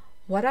else,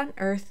 what on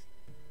earth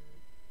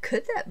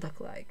could that look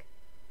like?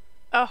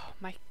 Oh,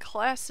 my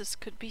classes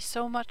could be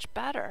so much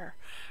better,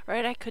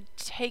 right? I could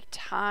take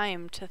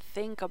time to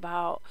think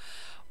about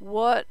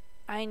what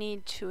I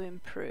need to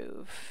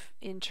improve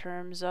in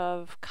terms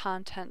of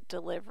content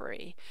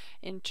delivery,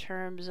 in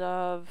terms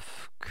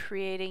of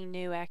creating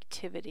new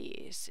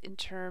activities, in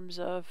terms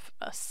of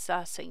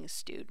assessing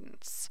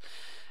students.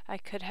 I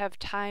could have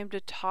time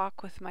to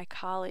talk with my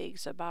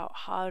colleagues about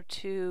how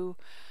to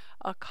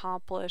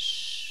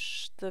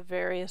accomplish the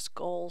various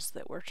goals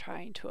that we're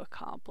trying to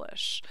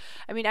accomplish.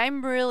 I mean,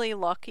 I'm really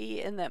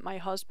lucky in that my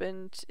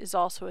husband is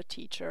also a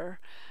teacher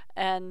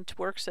and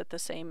works at the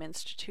same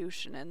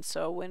institution, and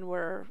so when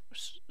we're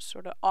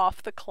sort of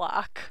off the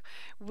clock,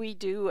 we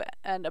do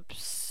end up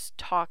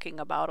talking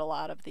about a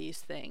lot of these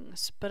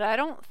things. But I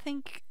don't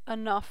think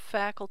enough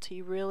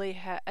faculty really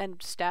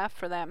and staff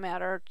for that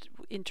matter,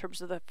 in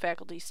terms of the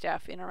faculty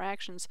staff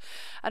interactions,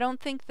 I don't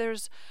think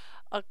there's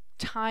a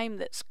time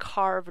that's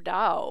carved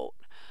out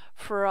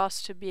for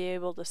us to be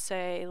able to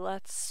say,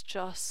 let's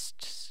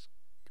just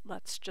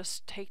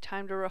take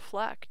time to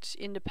reflect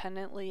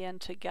independently and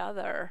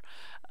together,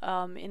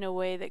 in a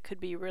way that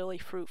could be really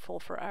fruitful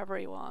for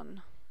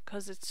everyone,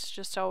 because it's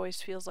just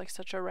always feels like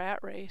such a rat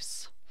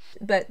race.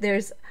 But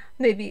there's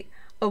maybe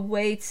a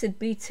way to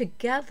be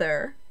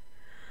together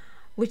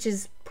which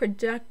is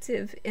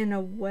productive in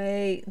a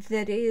way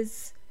that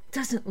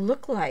doesn't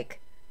look like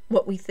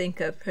what we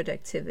think of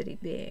productivity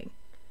being.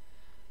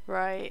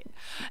 Right.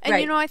 And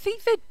Right. you know, I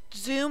think that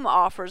Zoom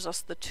offers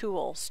us the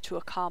tools to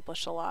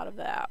accomplish a lot of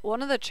that.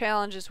 One of the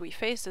challenges we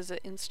face as an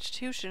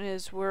institution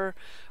is we're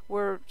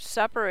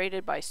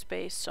separated by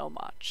space so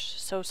much.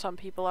 So some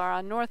people are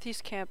on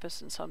Northeast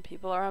Campus and some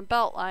people are on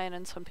Beltline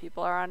and some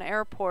people are on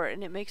Airport,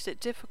 and it makes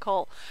it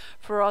difficult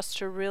for us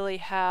to really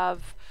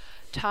have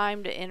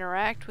time to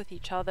interact with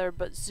each other,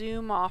 but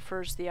Zoom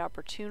offers the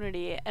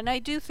opportunity. And I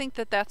do think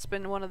that that's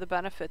been one of the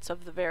benefits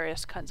of the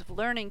various kinds of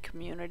learning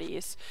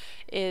communities,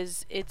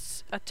 is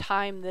it's a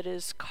time that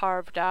is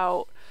carved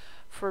out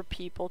for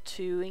people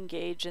to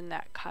engage in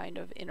that kind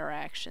of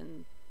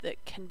interaction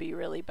that can be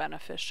really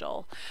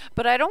beneficial.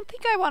 But I don't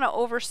think I want to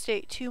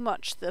overstate too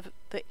much the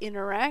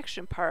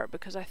interaction part,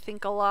 because I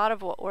think a lot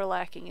of what we're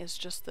lacking is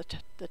just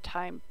the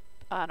time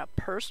on a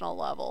personal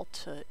level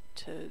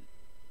to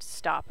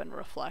stop and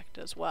reflect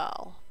as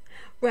well.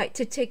 Right,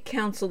 to take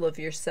counsel of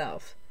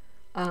yourself.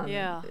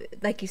 Yeah.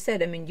 Like you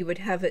said, I mean, you would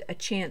have a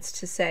chance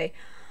to say,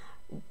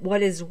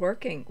 what is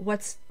working?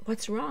 What's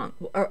wrong?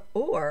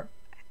 Or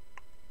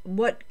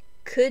what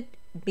could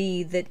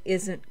be that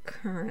isn't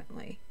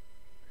currently?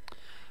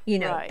 You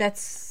know, Right.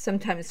 that's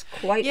sometimes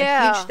quite a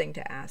Yeah. huge thing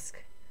to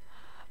ask.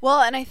 Well,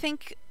 and I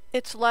think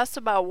it's less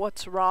about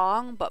what's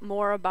wrong, but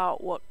more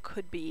about what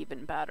could be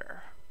even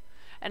better.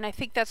 And I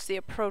think that's the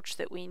approach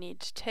that we need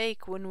to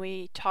take when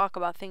we talk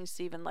about things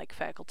even like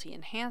faculty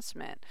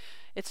enhancement.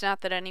 It's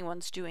not that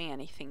anyone's doing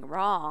anything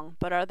wrong,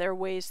 but are there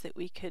ways that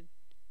we could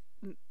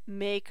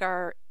make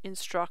our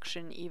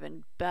instruction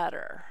even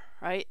better,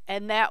 right?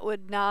 And that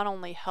would not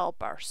only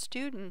help our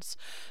students,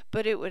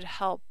 but it would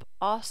help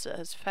us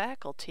as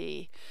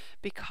faculty,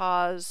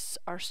 because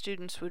our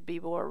students would be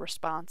more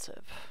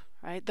responsive,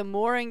 right? The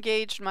more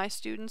engaged my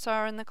students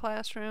are in the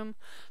classroom,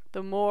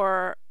 the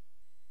more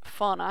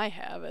fun I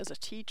have as a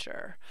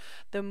teacher.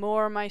 The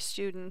more my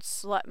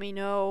students let me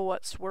know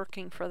what's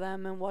working for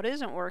them and what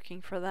isn't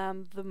working for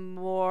them, the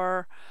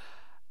more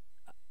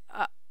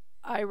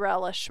I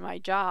relish my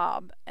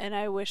job. And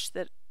I wish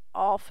that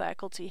all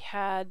faculty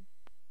had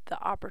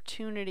the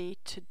opportunity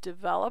to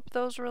develop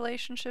those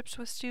relationships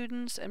with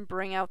students and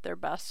bring out their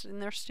best in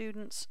their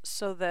students,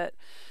 so that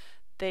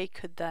they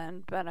could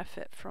then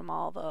benefit from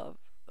all the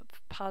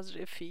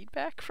positive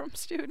feedback from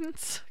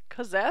students,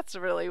 because that's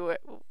really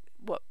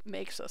what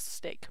makes us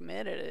stay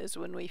committed, is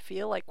when we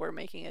feel like we're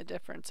making a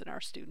difference in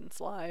our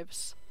students'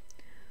 lives.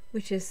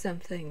 Which is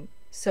something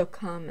so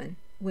common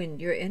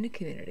when you're in a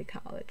community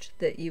college,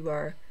 that you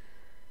are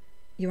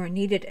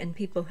needed, and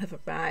people have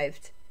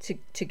arrived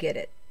to get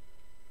it.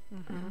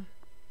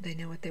 They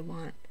know what they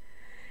want.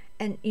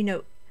 And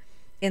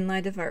in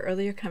light of our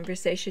earlier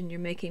conversation, you're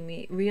making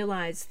me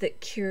realize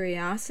that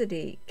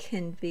curiosity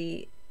can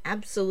be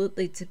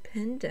absolutely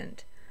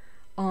dependent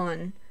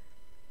on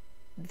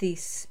the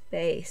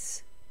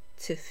space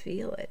to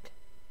feel it.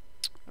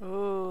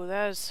 Oh,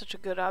 that is such a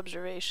good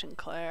observation,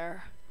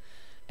 Claire.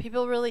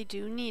 People really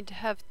do need to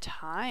have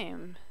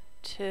time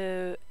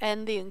to,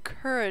 and the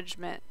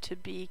encouragement to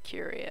be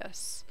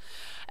curious.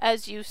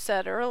 As you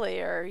said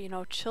earlier,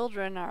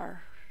 children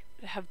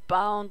have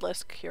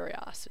boundless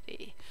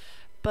curiosity,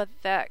 but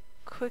that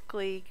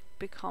quickly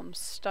becomes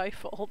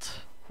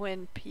stifled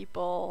when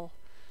people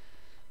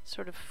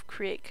sort of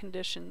create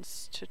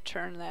conditions to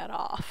turn that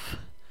off,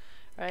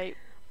 right?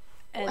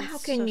 Well, how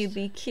can you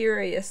be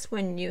curious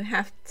when you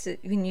have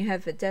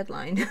a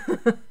deadline?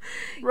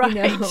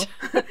 Right.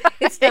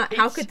 It's not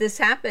how could this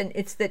happen,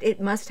 it's that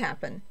it must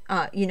happen.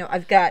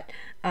 I've got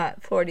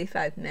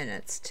 45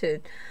 minutes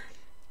to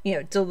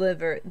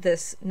deliver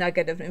this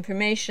nugget of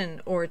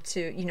information, or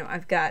to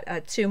I've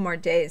got 2 more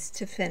days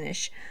to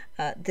finish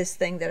this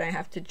thing that I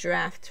have to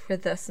draft for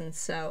this, and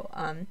so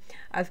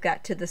I've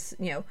got to this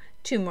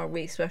 2 more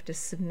weeks we have to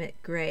submit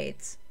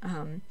grades.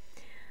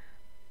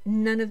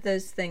 None of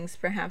those things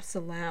perhaps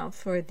allow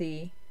for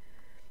the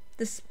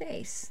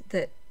space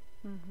that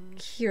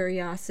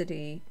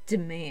curiosity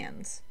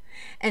demands,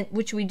 and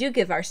which we do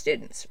give our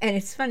students. And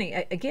it's funny,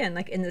 again,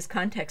 like in this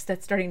context,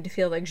 that's starting to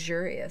feel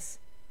luxurious.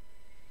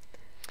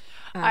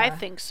 I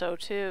think so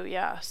too.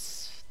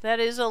 Yes, that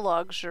is a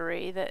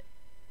luxury that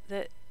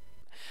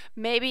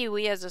maybe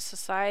we as a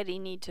society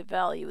need to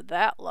value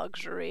that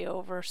luxury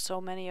over so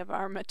many of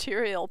our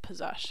material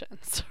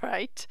possessions,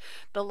 right?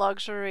 The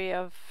luxury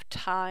of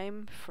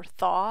time for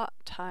thought,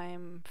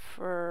 time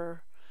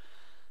for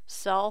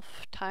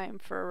self, time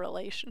for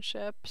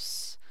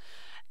relationships.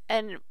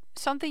 And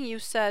something you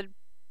said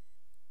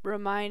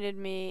reminded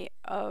me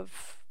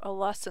of a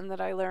lesson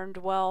that I learned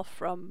well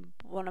from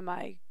one of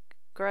my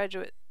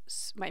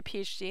my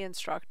PhD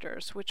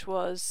instructors, which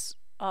was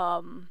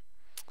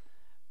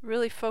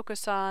really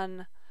focus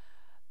on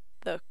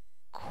the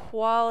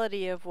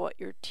quality of what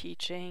you're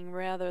teaching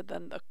rather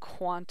than the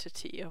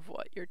quantity of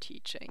what you're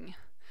teaching.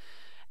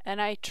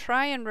 And I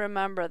try and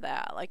remember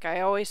that. Like,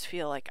 I always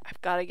feel like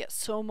I've got to get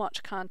so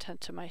much content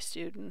to my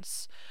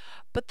students,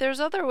 but there's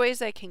other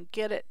ways I can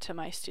get it to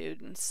my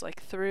students,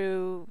 like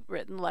through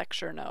written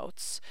lecture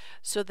notes,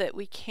 so that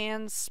we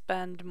can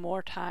spend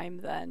more time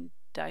than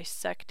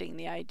dissecting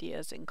the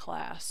ideas in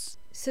class.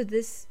 So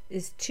this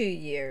is 2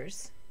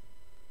 years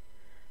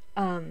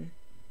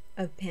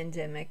of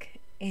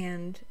pandemic,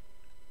 and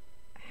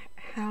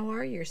how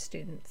are your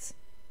students?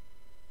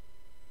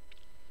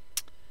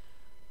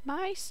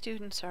 My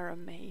students are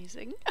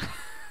amazing.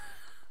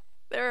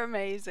 They're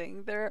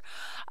amazing.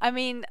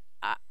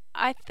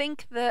 I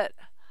think that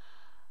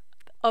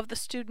of the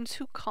students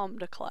who come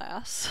to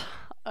class,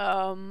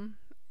 and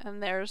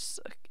there's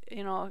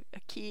a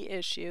key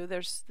issue.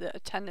 The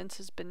attendance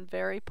has been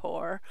very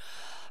poor,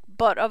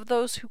 but of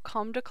those who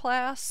come to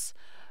class,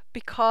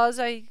 because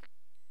I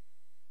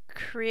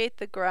create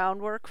the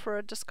groundwork for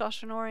a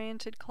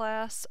discussion-oriented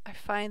class, I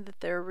find that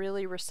they're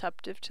really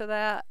receptive to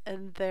that,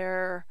 and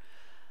they're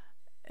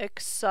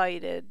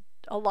excited.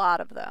 A lot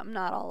of them,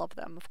 not all of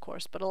them, of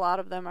course, but a lot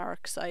of them are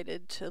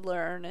excited to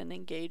learn and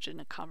engage in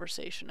a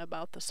conversation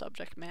about the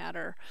subject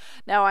matter.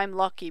 Now, I'm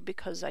lucky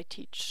because I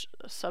teach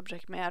a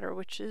subject matter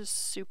which is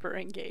super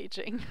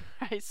engaging,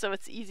 right? So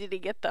it's easy to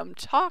get them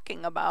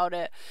talking about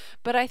it.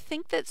 But I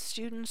think that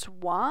students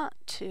want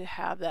to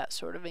have that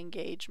sort of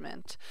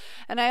engagement.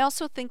 And I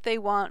also think they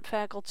want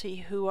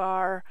faculty who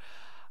are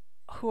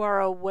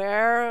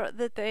aware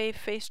that they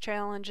face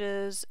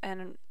challenges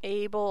and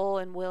able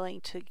and willing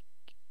to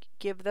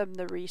give them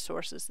the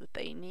resources that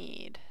they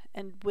need.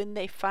 And when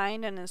they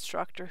find an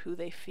instructor who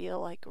they feel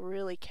like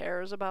really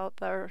cares about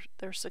their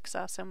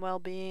success and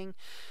well-being,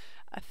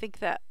 I think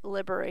that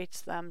liberates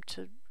them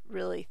to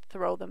really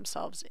throw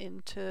themselves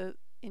into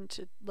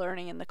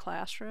learning in the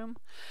classroom.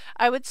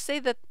 I would say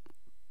that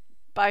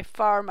by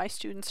far my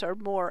students are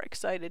more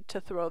excited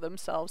to throw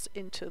themselves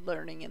into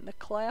learning in the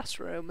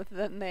classroom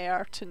than they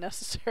are to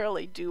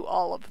necessarily do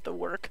all of the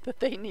work that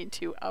they need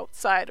to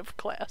outside of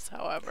class,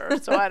 however.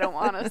 So I don't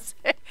want to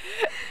say,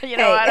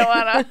 I don't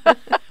want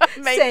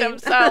to make them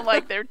sound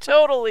like they're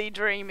totally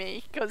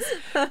dreamy, because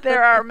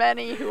there are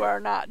many who are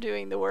not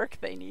doing the work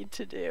they need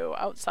to do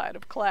outside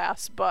of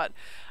class, but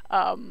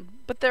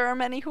there are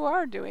many who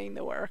are doing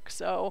the work.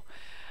 So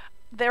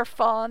they're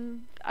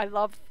fun. I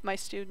love my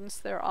students.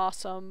 They're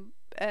awesome.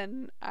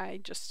 And I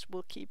just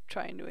will keep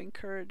trying to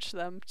encourage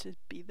them to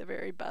be the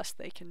very best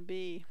they can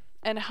be,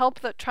 and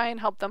try and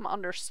help them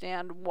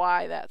understand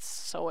why that's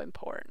so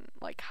important,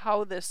 like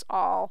how this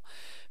all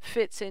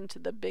fits into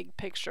the big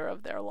picture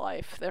of their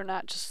life. They're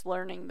not just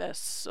learning this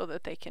so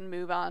that they can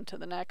move on to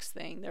the next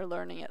thing. They're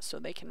learning it so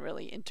they can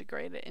really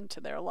integrate it into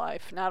their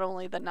life, not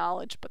only the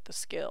knowledge but the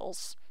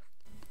skills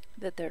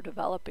that they're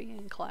developing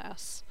in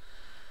class.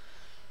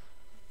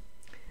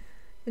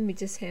 Let me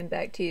just hand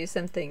back to you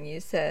something you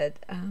said.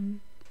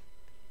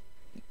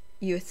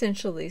 You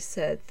essentially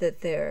said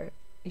that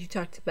you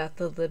talked about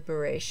the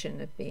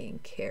liberation of being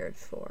cared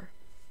for.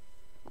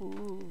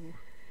 Ooh.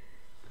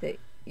 That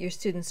your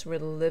students were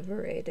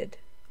liberated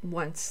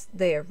once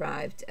they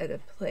arrived at a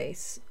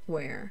place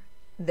where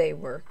they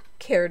were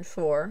cared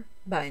for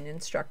by an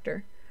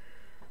instructor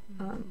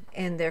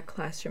and their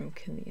classroom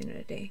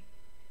community.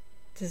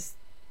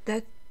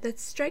 That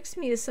strikes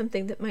me as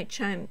something that might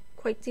chime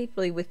quite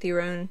deeply with your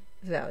own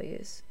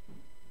values.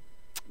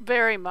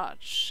 Very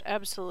much,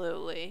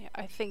 absolutely.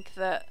 I think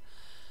that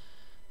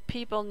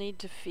people need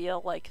to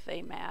feel like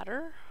they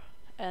matter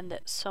and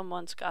that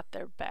someone's got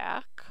their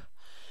back.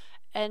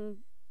 And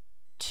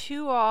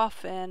too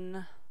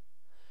often,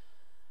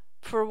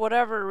 for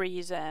whatever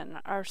reason,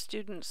 our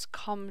students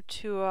come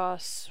to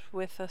us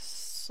with a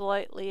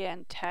slightly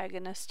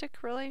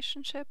antagonistic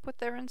relationship with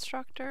their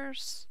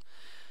instructors.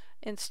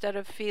 Instead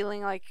of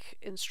feeling like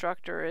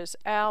instructor is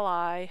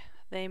ally,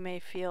 they may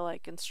feel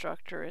like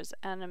instructor is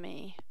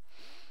enemy.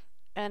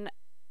 And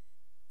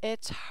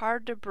it's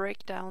hard to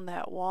break down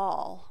that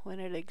wall when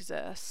it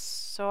exists.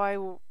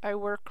 So I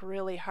work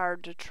really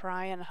hard to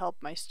try and help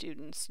my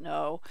students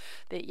know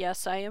that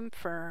yes, I am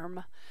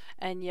firm,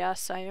 and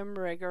yes, I am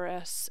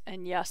rigorous,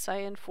 and yes, I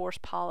enforce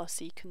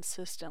policy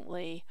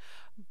consistently,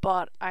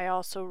 but I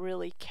also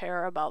really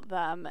care about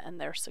them and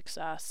their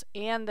success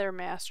and their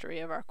mastery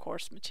of our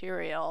course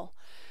material.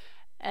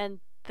 And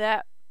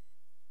that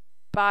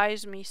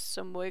buys me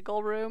some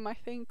wiggle room, I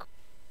think.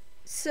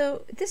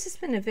 So this has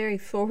been a very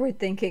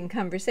forward-thinking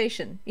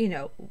conversation,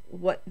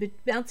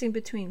 bouncing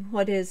between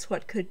what is,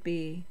 what could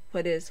be,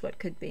 what is, what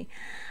could be.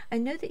 I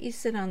know that you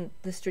sit on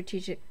the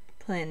Strategic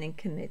Planning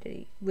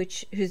Committee,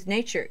 whose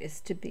nature is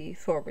to be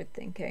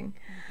forward-thinking.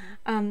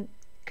 Mm-hmm.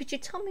 Could you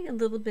tell me a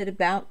little bit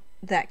about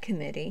that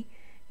committee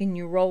and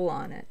your role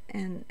on it,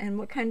 and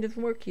what kind of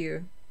work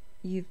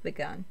you've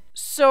begun?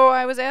 So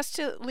I was asked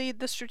to lead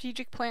the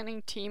strategic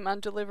planning team on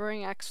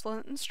delivering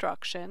excellent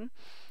instruction.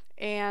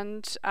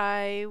 And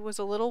I was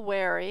a little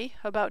wary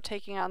about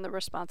taking on the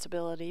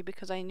responsibility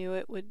because I knew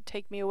it would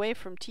take me away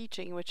from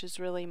teaching, which is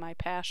really my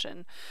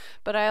passion.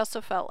 But I also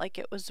felt like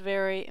it was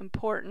very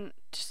important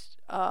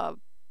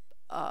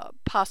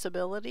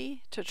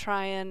possibility to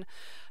try and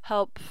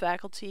help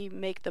faculty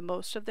make the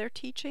most of their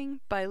teaching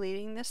by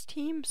leading this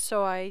team.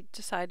 So I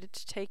decided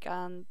to take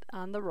on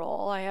the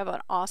role. I have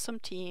an awesome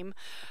team.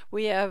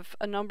 We have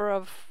a number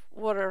of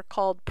what are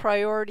called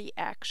priority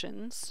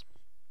actions.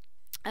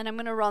 And I'm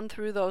going to run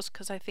through those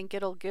because I think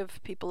it'll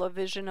give people a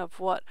vision of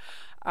what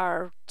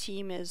our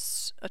team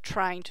is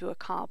trying to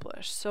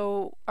accomplish.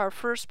 So our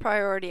first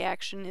priority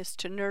action is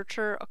to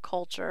nurture a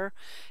culture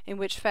in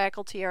which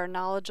faculty are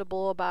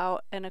knowledgeable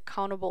about and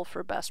accountable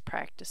for best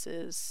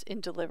practices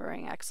in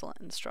delivering excellent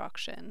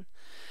instruction.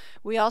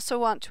 We also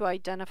want to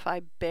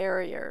identify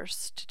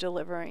barriers to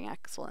delivering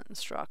excellent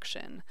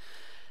instruction,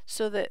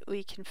 so that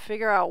we can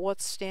figure out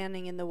what's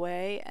standing in the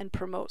way and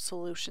promote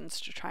solutions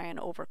to try and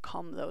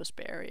overcome those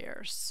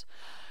barriers.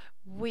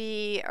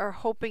 We are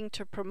hoping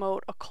to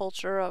promote a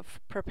culture of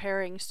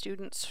preparing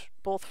students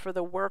both for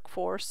the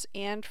workforce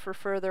and for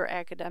further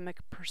academic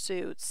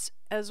pursuits,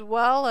 as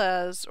well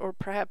as, or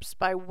perhaps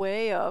by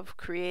way of,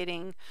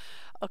 creating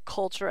a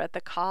culture at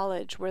the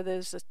college where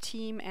there's a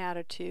team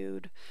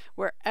attitude,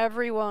 where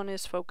everyone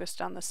is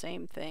focused on the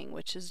same thing,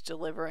 which is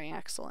delivering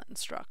excellent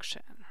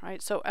instruction,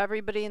 right? So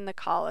everybody in the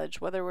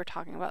college, whether we're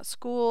talking about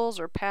schools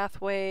or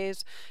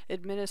pathways,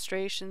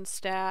 administration,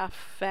 staff,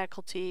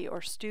 faculty,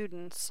 or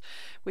students,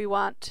 we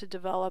want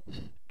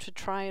to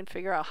try and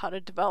figure out how to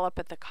develop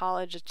at the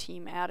college a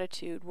team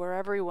attitude where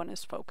everyone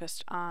is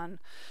focused on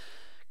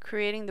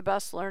creating the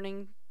best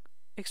learning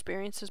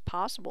experiences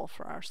possible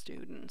for our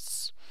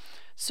students.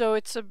 So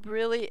it's a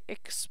really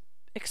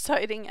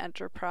exciting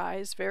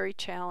enterprise, very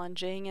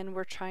challenging, and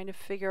we're trying to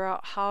figure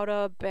out how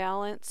to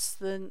balance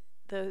the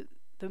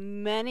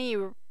many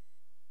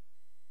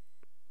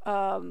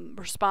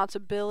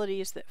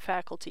responsibilities that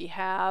faculty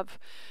have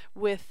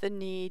with the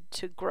need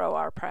to grow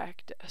our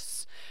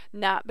practice.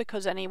 Not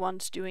because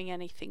anyone's doing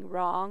anything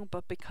wrong,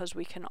 but because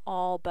we can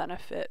all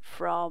benefit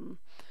from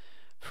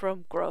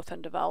growth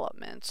and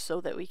development so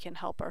that we can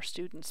help our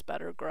students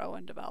better grow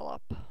and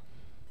develop.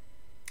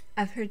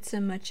 I've heard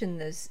so much in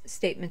those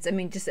statements.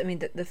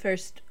 The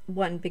first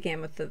one began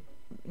with the,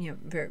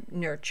 verb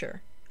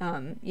nurture.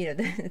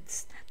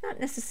 It's not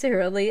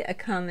necessarily a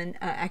common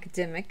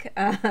academic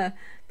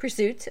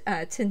pursuit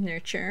to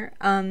nurture.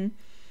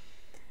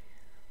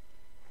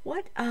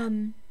 What are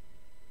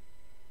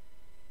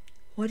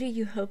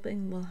you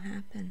hoping will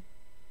happen?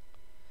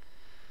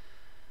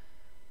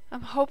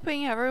 I'm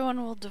hoping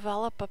everyone will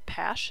develop a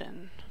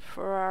passion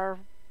for our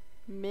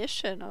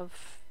mission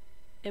of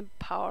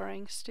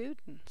empowering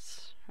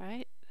students,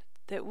 right?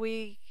 That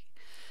we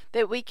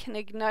can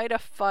ignite a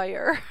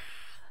fire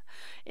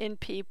in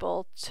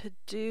people to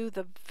do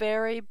the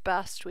very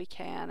best we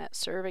can at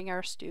serving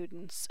our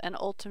students and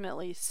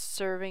ultimately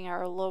serving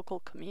our local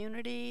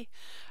community,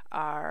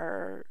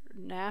 our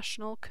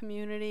national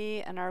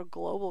community, and our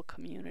global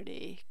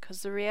community.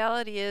 Because the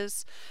reality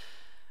is,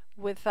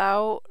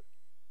 without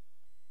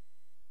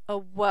a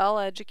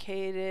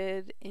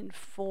well-educated,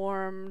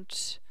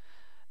 informed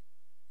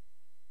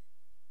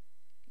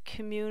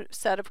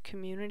set of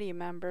community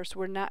members,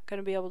 we're not going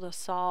to be able to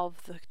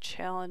solve the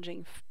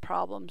challenging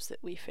problems that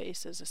we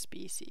face as a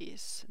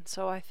species. And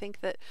so I think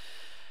that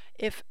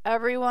if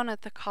everyone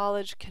at the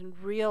college can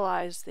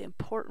realize the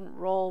important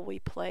role we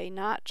play,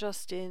 not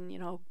just in,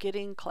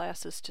 getting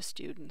classes to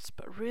students,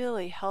 but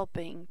really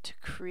helping to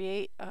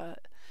create a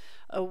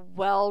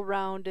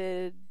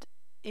well-rounded,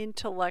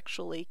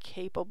 intellectually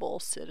capable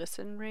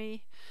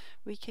citizenry,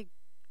 we could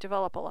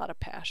develop a lot of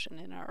passion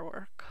in our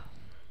work.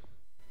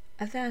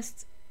 I've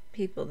asked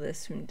people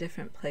this from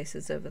different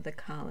places over the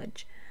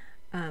college,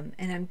 and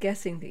I'm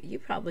guessing that you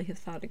probably have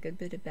thought a good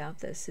bit about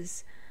this,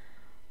 is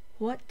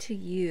what to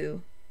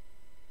you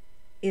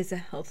is a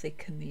healthy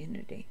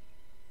community?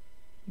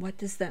 What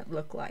does that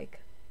look like?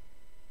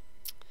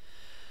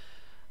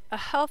 A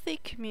healthy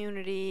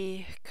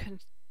community,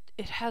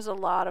 it has a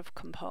lot of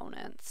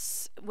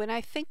components. When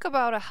I think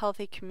about a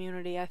healthy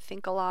community, I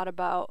think a lot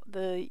about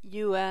the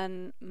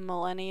UN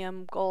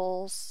Millennium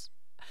Goals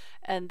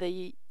and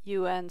the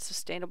UN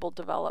Sustainable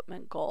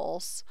Development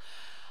Goals.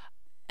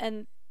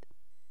 And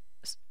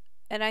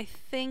I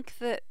think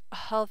that a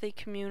healthy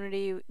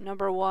community,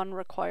 number one,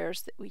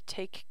 requires that we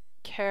take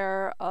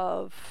care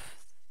of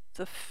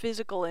the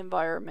physical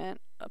environment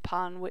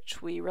upon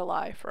which we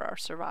rely for our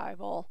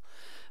survival.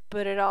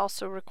 But it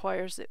also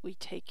requires that we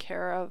take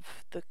care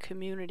of the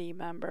community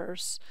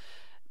members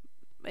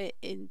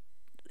in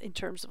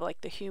terms of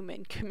like the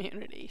human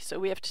community. So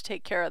we have to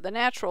take care of the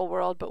natural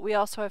world, but we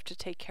also have to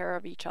take care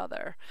of each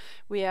other.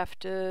 We have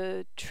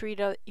to treat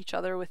each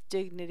other with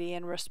dignity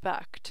and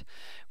respect.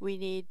 We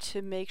need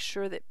to make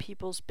sure that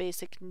people's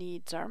basic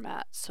needs are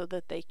met so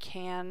that they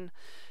can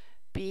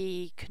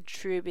be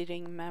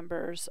contributing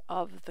members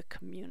of the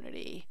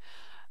community.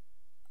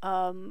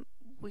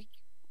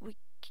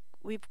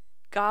 We've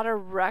got to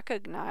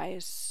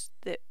recognize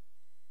that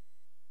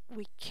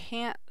we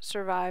can't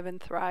survive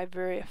and thrive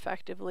very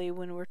effectively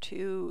when we're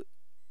too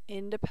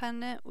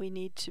independent. We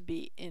need to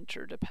be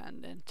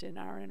interdependent in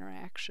our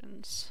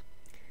interactions.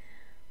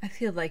 I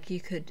feel like you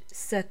could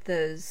set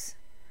those,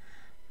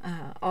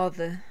 all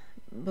the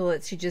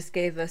bullets you just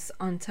gave us,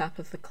 on top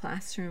of the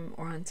classroom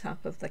or on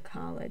top of the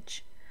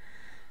college.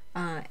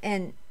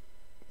 And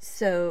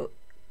so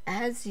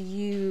as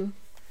you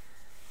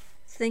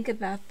think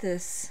about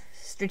this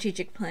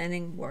strategic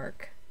planning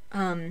work,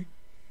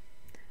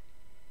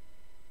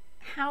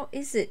 how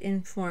is it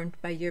informed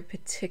by your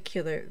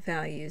particular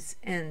values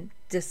and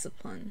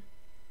discipline?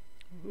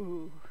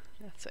 Ooh,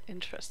 that's an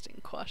interesting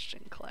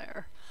question,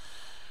 Claire.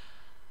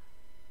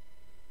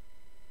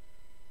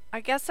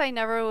 I guess I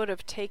never would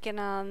have taken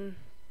on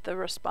the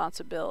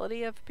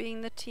responsibility of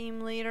being the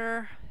team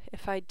leader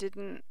if I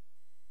didn't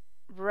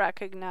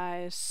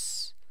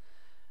recognize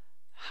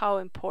how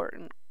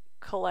important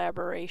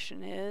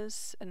collaboration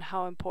is and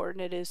how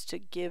important it is to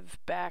give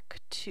back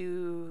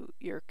to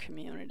your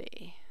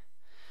community.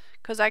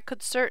 Because I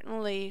could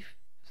certainly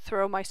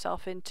throw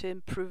myself into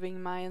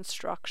improving my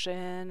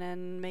instruction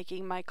and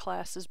making my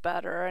classes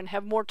better and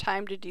have more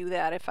time to do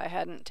that if I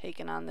hadn't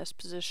taken on this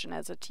position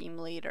as a team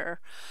leader.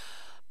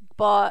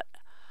 But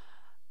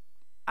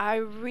I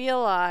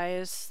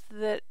realize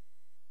that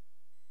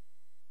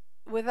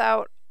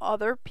without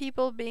other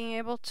people being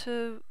able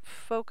to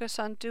focus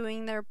on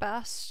doing their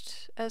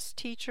best as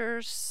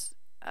teachers,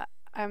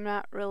 I'm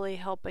not really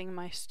helping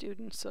my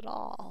students at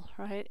all,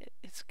 right?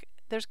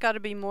 There's got to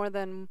be more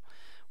than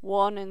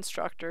one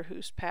instructor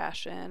who's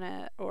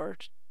passionate or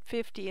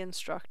 50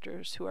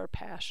 instructors who are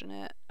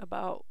passionate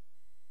about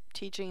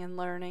teaching and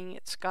learning.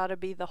 It's got to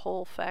be the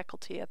whole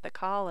faculty at the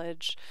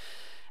college,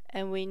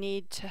 and we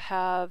need to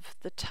have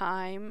the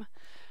time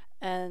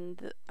and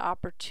the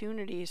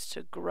opportunities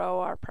to grow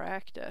our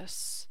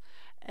practice.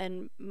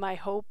 And my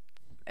hope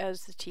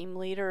as the team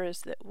leader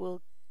is that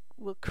we'll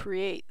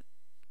create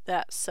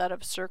that set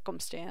of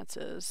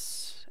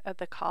circumstances at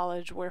the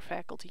college where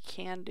faculty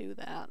can do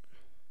that.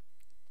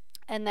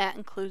 And that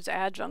includes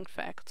adjunct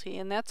faculty,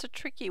 and that's a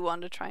tricky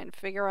one to try and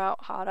figure out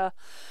how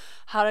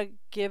to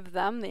give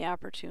them the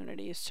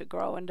opportunities to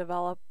grow and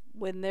develop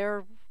when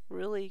they're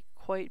really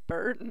quite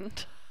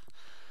burdened.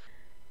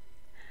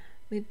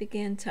 We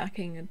began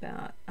talking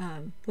about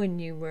when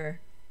you were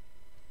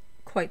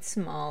quite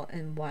small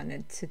and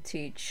wanted to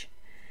teach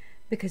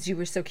because you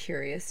were so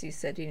curious. You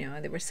said,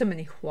 there were so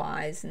many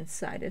whys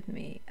inside of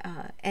me,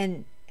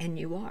 and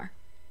you are.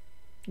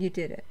 You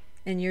did it,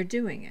 and you're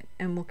doing it,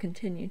 and will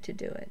continue to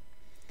do it.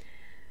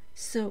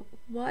 So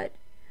what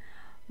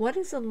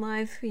is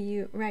alive for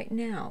you right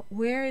now?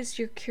 Where is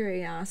your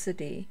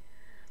curiosity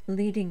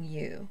leading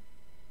you?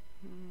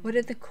 What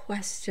are the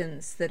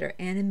questions that are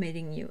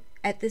animating you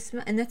at this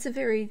moment? And that's a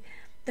very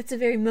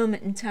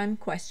moment in time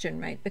question,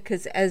 right?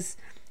 Because as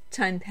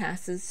time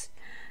passes,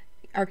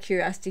 our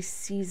curiosity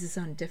seizes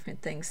on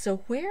different things. So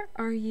where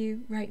are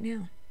you right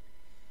now?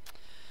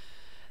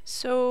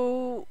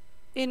 So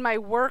in my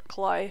work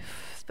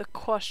life, the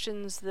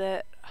questions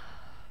that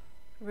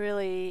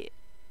really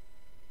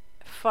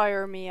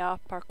fire me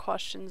up are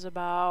questions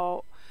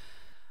about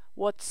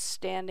what's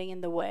standing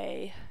in the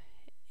way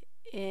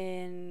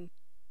in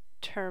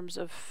terms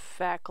of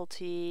faculty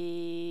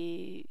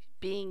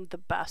being the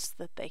best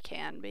that they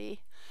can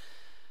be.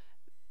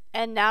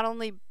 And not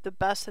only the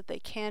best that they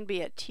can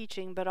be at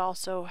teaching, but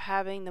also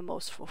having the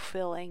most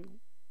fulfilling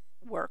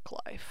work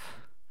life,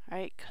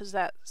 right? Because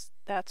that's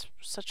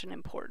such an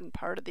important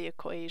part of the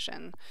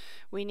equation.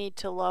 We need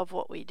to love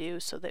what we do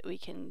so that we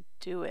can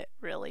do it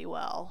really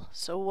well.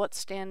 So what's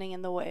standing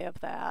in the way of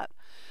that?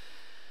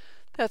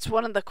 That's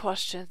one of the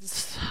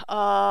questions.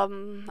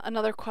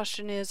 Another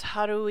question is,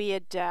 how do we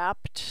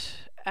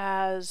adapt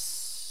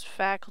as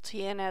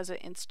faculty and as an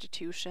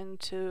institution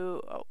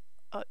to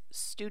a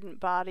student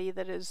body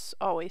that is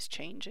always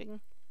changing?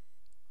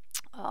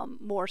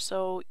 More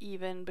so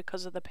even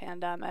because of the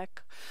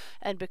pandemic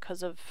and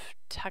because of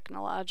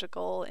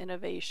technological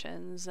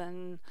innovations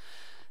and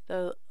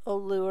the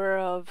allure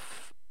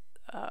of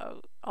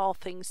all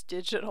things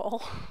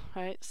digital,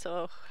 right?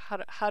 So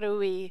how do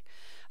we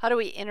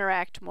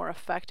interact more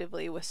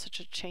effectively with such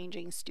a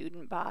changing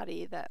student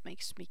body? That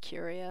makes me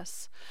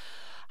curious.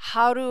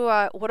 What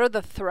are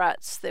the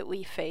threats that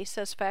we face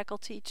as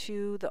faculty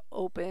to the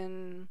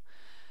open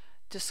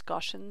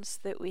discussions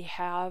that we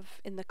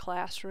have in the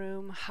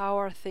classroom? How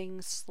are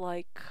things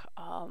like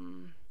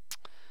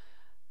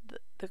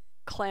the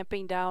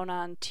clamping down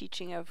on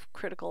teaching of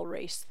critical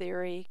race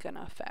theory going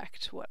to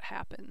affect what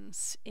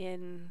happens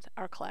in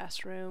our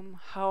classroom?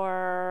 How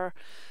are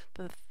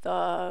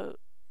the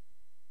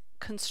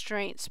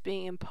constraints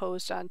being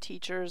imposed on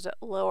teachers at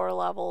lower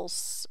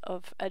levels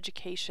of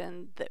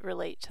education that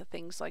relate to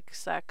things like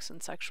sex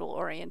and sexual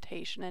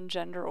orientation and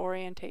gender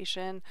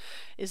orientation?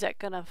 Is that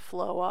going to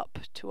flow up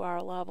to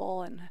our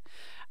level? And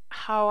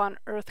how on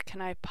earth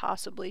can I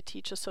possibly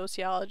teach a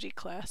sociology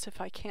class if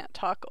I can't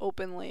talk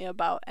openly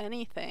about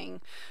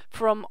anything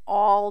from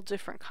all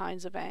different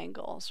kinds of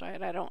angles,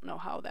 right? I don't know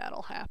how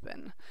that'll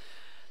happen.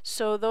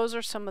 So those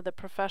are some of the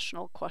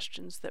professional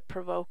questions that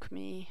provoke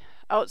me.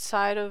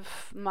 Outside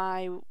of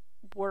my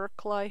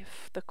work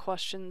life, the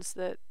questions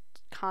that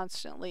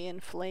constantly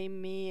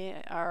inflame me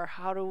are,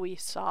 how do we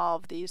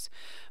solve these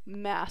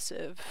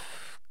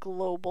massive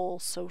global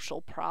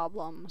social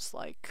problems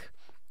like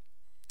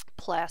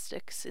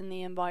plastics in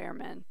the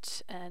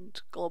environment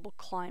and global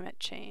climate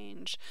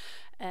change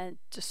and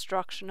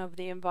destruction of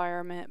the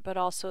environment, but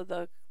also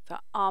the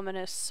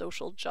ominous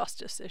social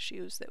justice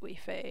issues that we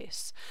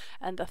face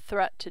and the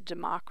threat to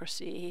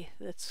democracy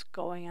that's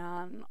going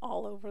on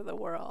all over the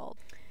world.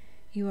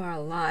 You are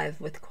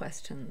alive with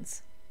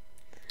questions.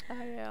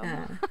 I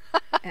am.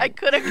 I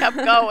could have kept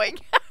going.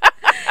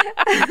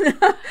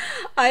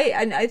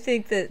 I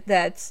think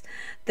that's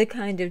the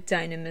kind of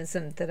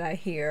dynamism that I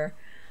hear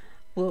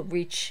will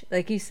reach,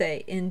 like you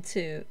say,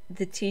 into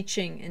the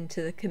teaching,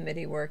 into the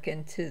committee work,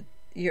 into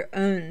your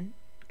own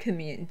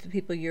community, the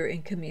people you're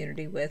in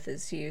community with,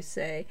 as you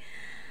say.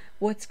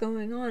 What's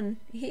going on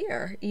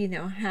here?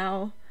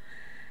 How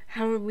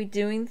are we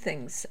doing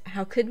things?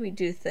 How could we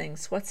do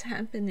things? What's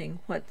happening?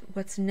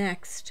 What's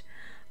next?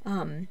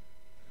 And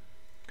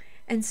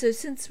so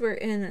since we're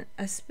in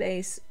a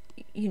space,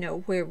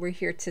 where we're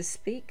here to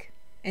speak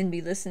and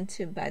be listened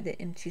to by the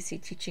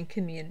MTC teaching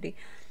community,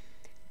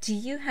 do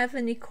you have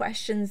any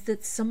questions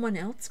that someone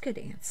else could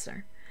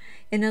answer?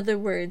 In other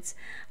words,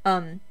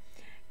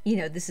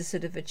 this is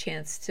sort of a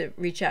chance to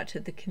reach out to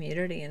the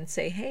community and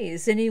say, hey,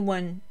 is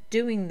anyone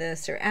doing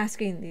this or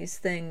asking these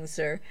things?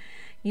 Or,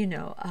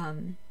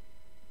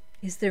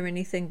 is there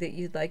anything that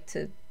you'd like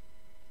to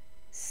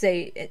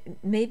say?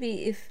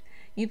 Maybe if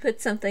you put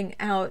something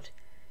out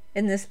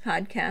in this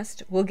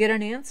podcast, we'll get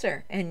an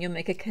answer and you'll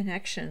make a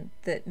connection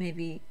that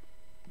maybe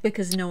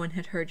because no one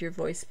had heard your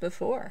voice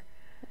before.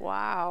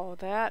 Wow,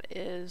 that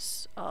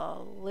is a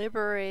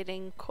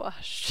liberating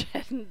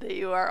question that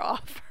you are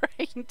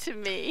offering to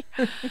me.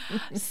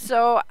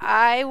 So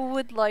I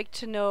would like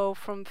to know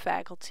from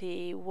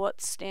faculty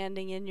what's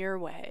standing in your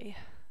way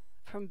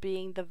from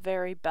being the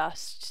very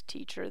best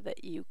teacher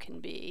that you can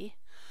be.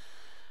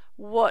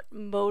 What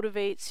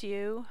motivates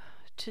you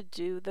to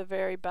do the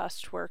very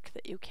best work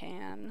that you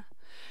can?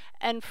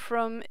 And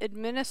from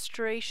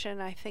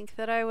administration, I think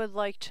that I would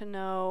like to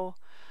know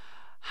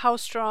how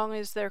strong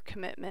is their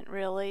commitment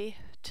really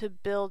to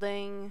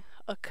building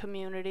a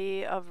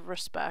community of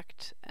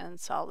respect and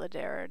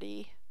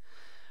solidarity?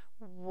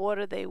 What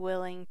are they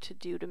willing to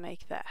do to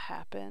make that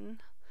happen?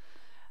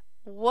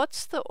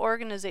 What's the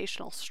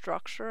organizational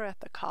structure at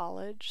the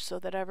college so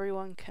that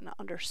everyone can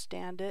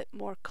understand it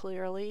more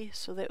clearly,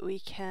 so that we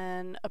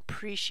can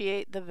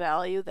appreciate the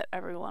value that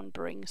everyone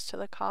brings to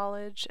the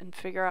college and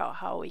figure out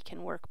how we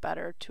can work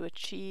better to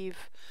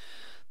achieve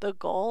the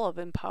goal of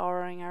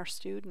empowering our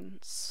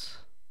students?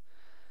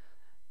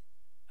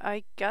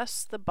 I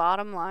guess the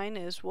bottom line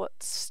is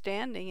what's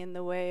standing in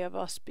the way of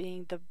us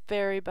being the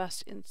very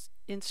best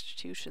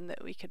institution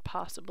that we could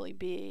possibly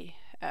be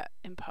at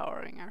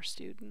empowering our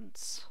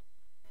students.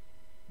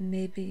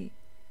 Maybe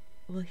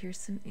we'll hear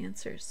some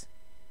answers.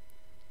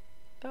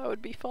 That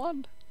would be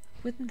fun.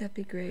 Wouldn't that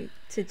be great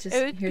to just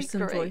hear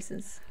some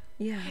voices?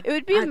 Yeah. It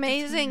would be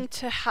amazing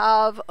to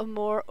have a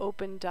more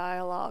open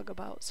dialogue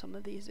about some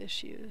of these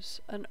issues.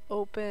 An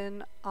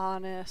open,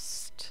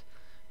 honest,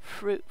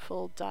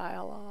 fruitful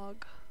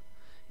dialogue,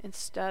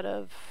 instead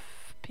of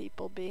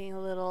people being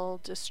a little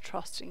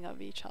distrusting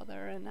of each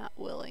other and not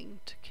willing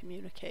to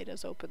communicate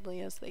as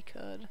openly as they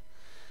could.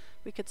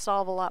 We could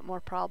solve a lot more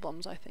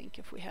problems, I think,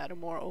 if we had a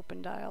more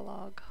open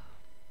dialogue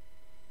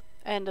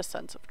and a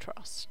sense of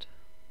trust.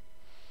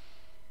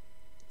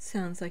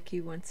 Sounds like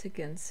you once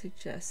again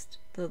suggest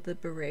the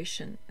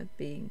liberation of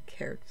being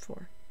cared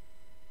for.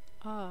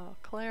 Oh,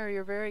 Claire,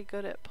 you're very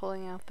good at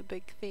pulling out the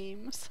big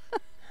themes.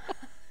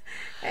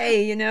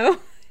 Hey,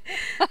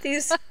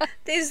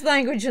 these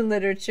language and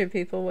literature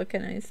people, what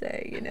can I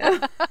say,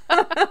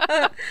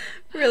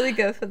 Really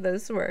go for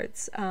those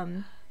words.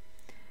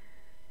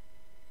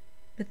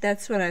 But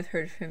that's what I've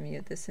heard from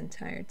you this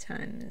entire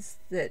time, is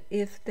that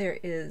if there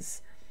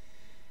is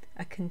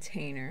a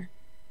container,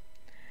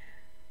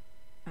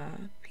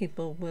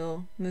 people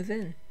will move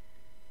in.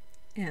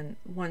 And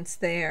once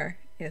there,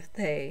 if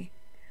they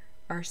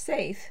are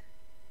safe,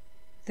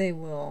 they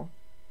will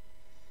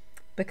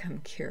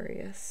become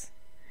curious.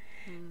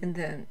 And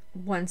then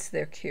once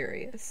they're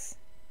curious,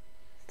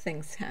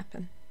 things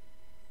happen.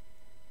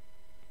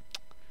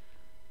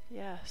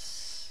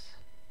 Yes.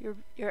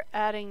 You're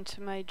adding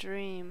to my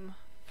dream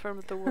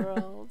from the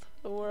world.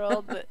 A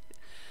world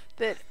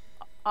that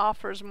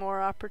offers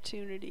more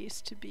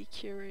opportunities to be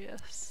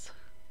curious.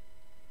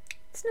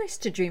 It's nice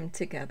to dream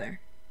together.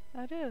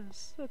 That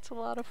is. That's a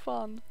lot of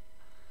fun.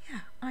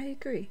 Yeah, I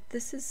agree.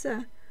 This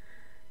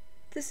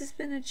has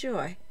been a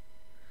joy.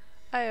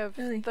 I have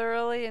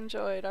thoroughly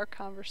enjoyed our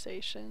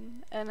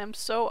conversation, and I'm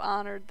so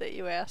honored that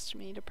you asked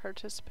me to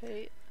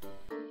participate.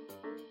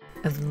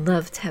 I've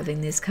loved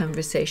having these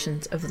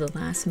conversations over the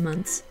last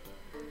months.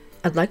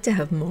 I'd like to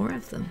have more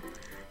of them,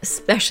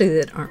 especially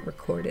that aren't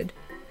recorded.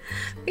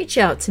 Reach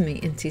out to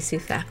me, MTC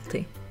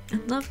faculty.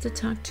 I'd love to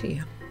talk to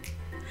you.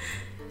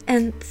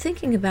 And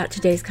thinking about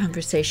today's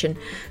conversation,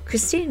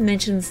 Christine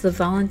mentions the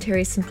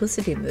voluntary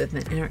simplicity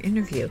movement in our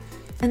interview,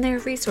 and there are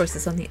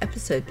resources on the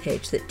episode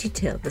page that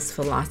detail this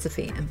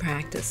philosophy and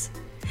practice.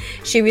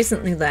 She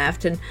recently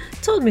laughed and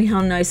told me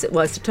how nice it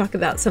was to talk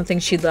about something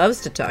she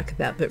loves to talk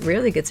about but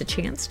rarely gets a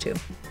chance to.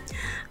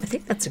 I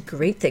think that's a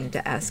great thing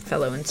to ask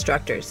fellow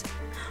instructors.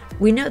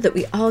 We know that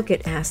we all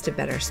get asked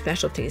about our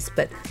specialties,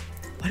 but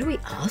what do we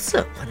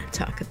also want to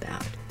talk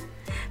about?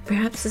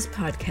 Perhaps this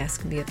podcast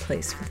can be a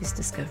place for these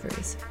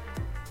discoveries.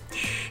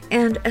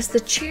 And as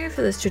the chair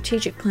for the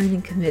Strategic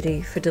Planning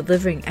Committee for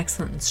Delivering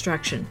Excellent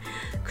Instruction,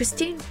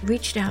 Christine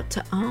reached out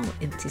to all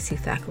MTC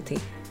faculty,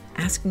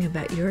 asking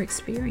about your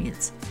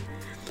experience.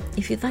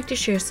 If you'd like to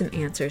share some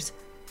answers,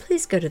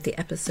 please go to the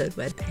episode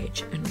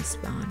webpage and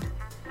respond.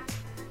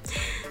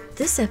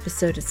 This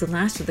episode is the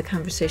last of the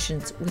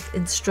conversations with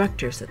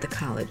instructors at the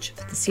college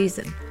for the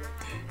season.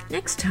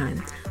 Next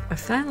time, our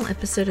final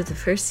episode of the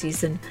first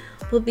season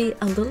will be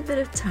a little bit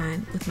of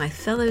time with my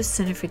fellow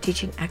Center for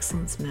Teaching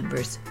Excellence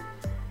members.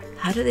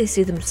 How do they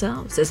see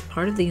themselves as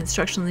part of the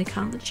instructional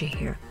ecology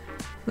here?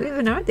 Who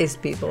even are these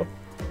people?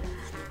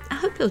 I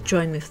hope you'll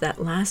join me for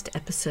that last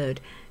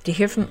episode to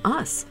hear from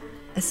us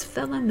as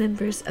fellow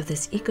members of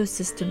this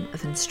ecosystem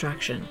of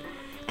instruction,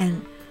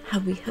 and how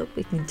we hope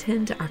we can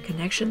tend to our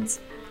connections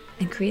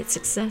and create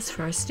success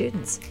for our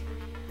students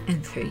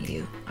and for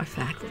you, our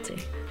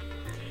faculty.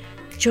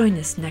 Join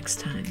us next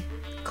time,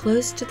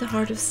 close to the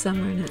heart of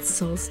summer and its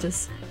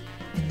solstice,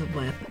 in the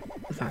web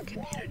of our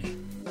community.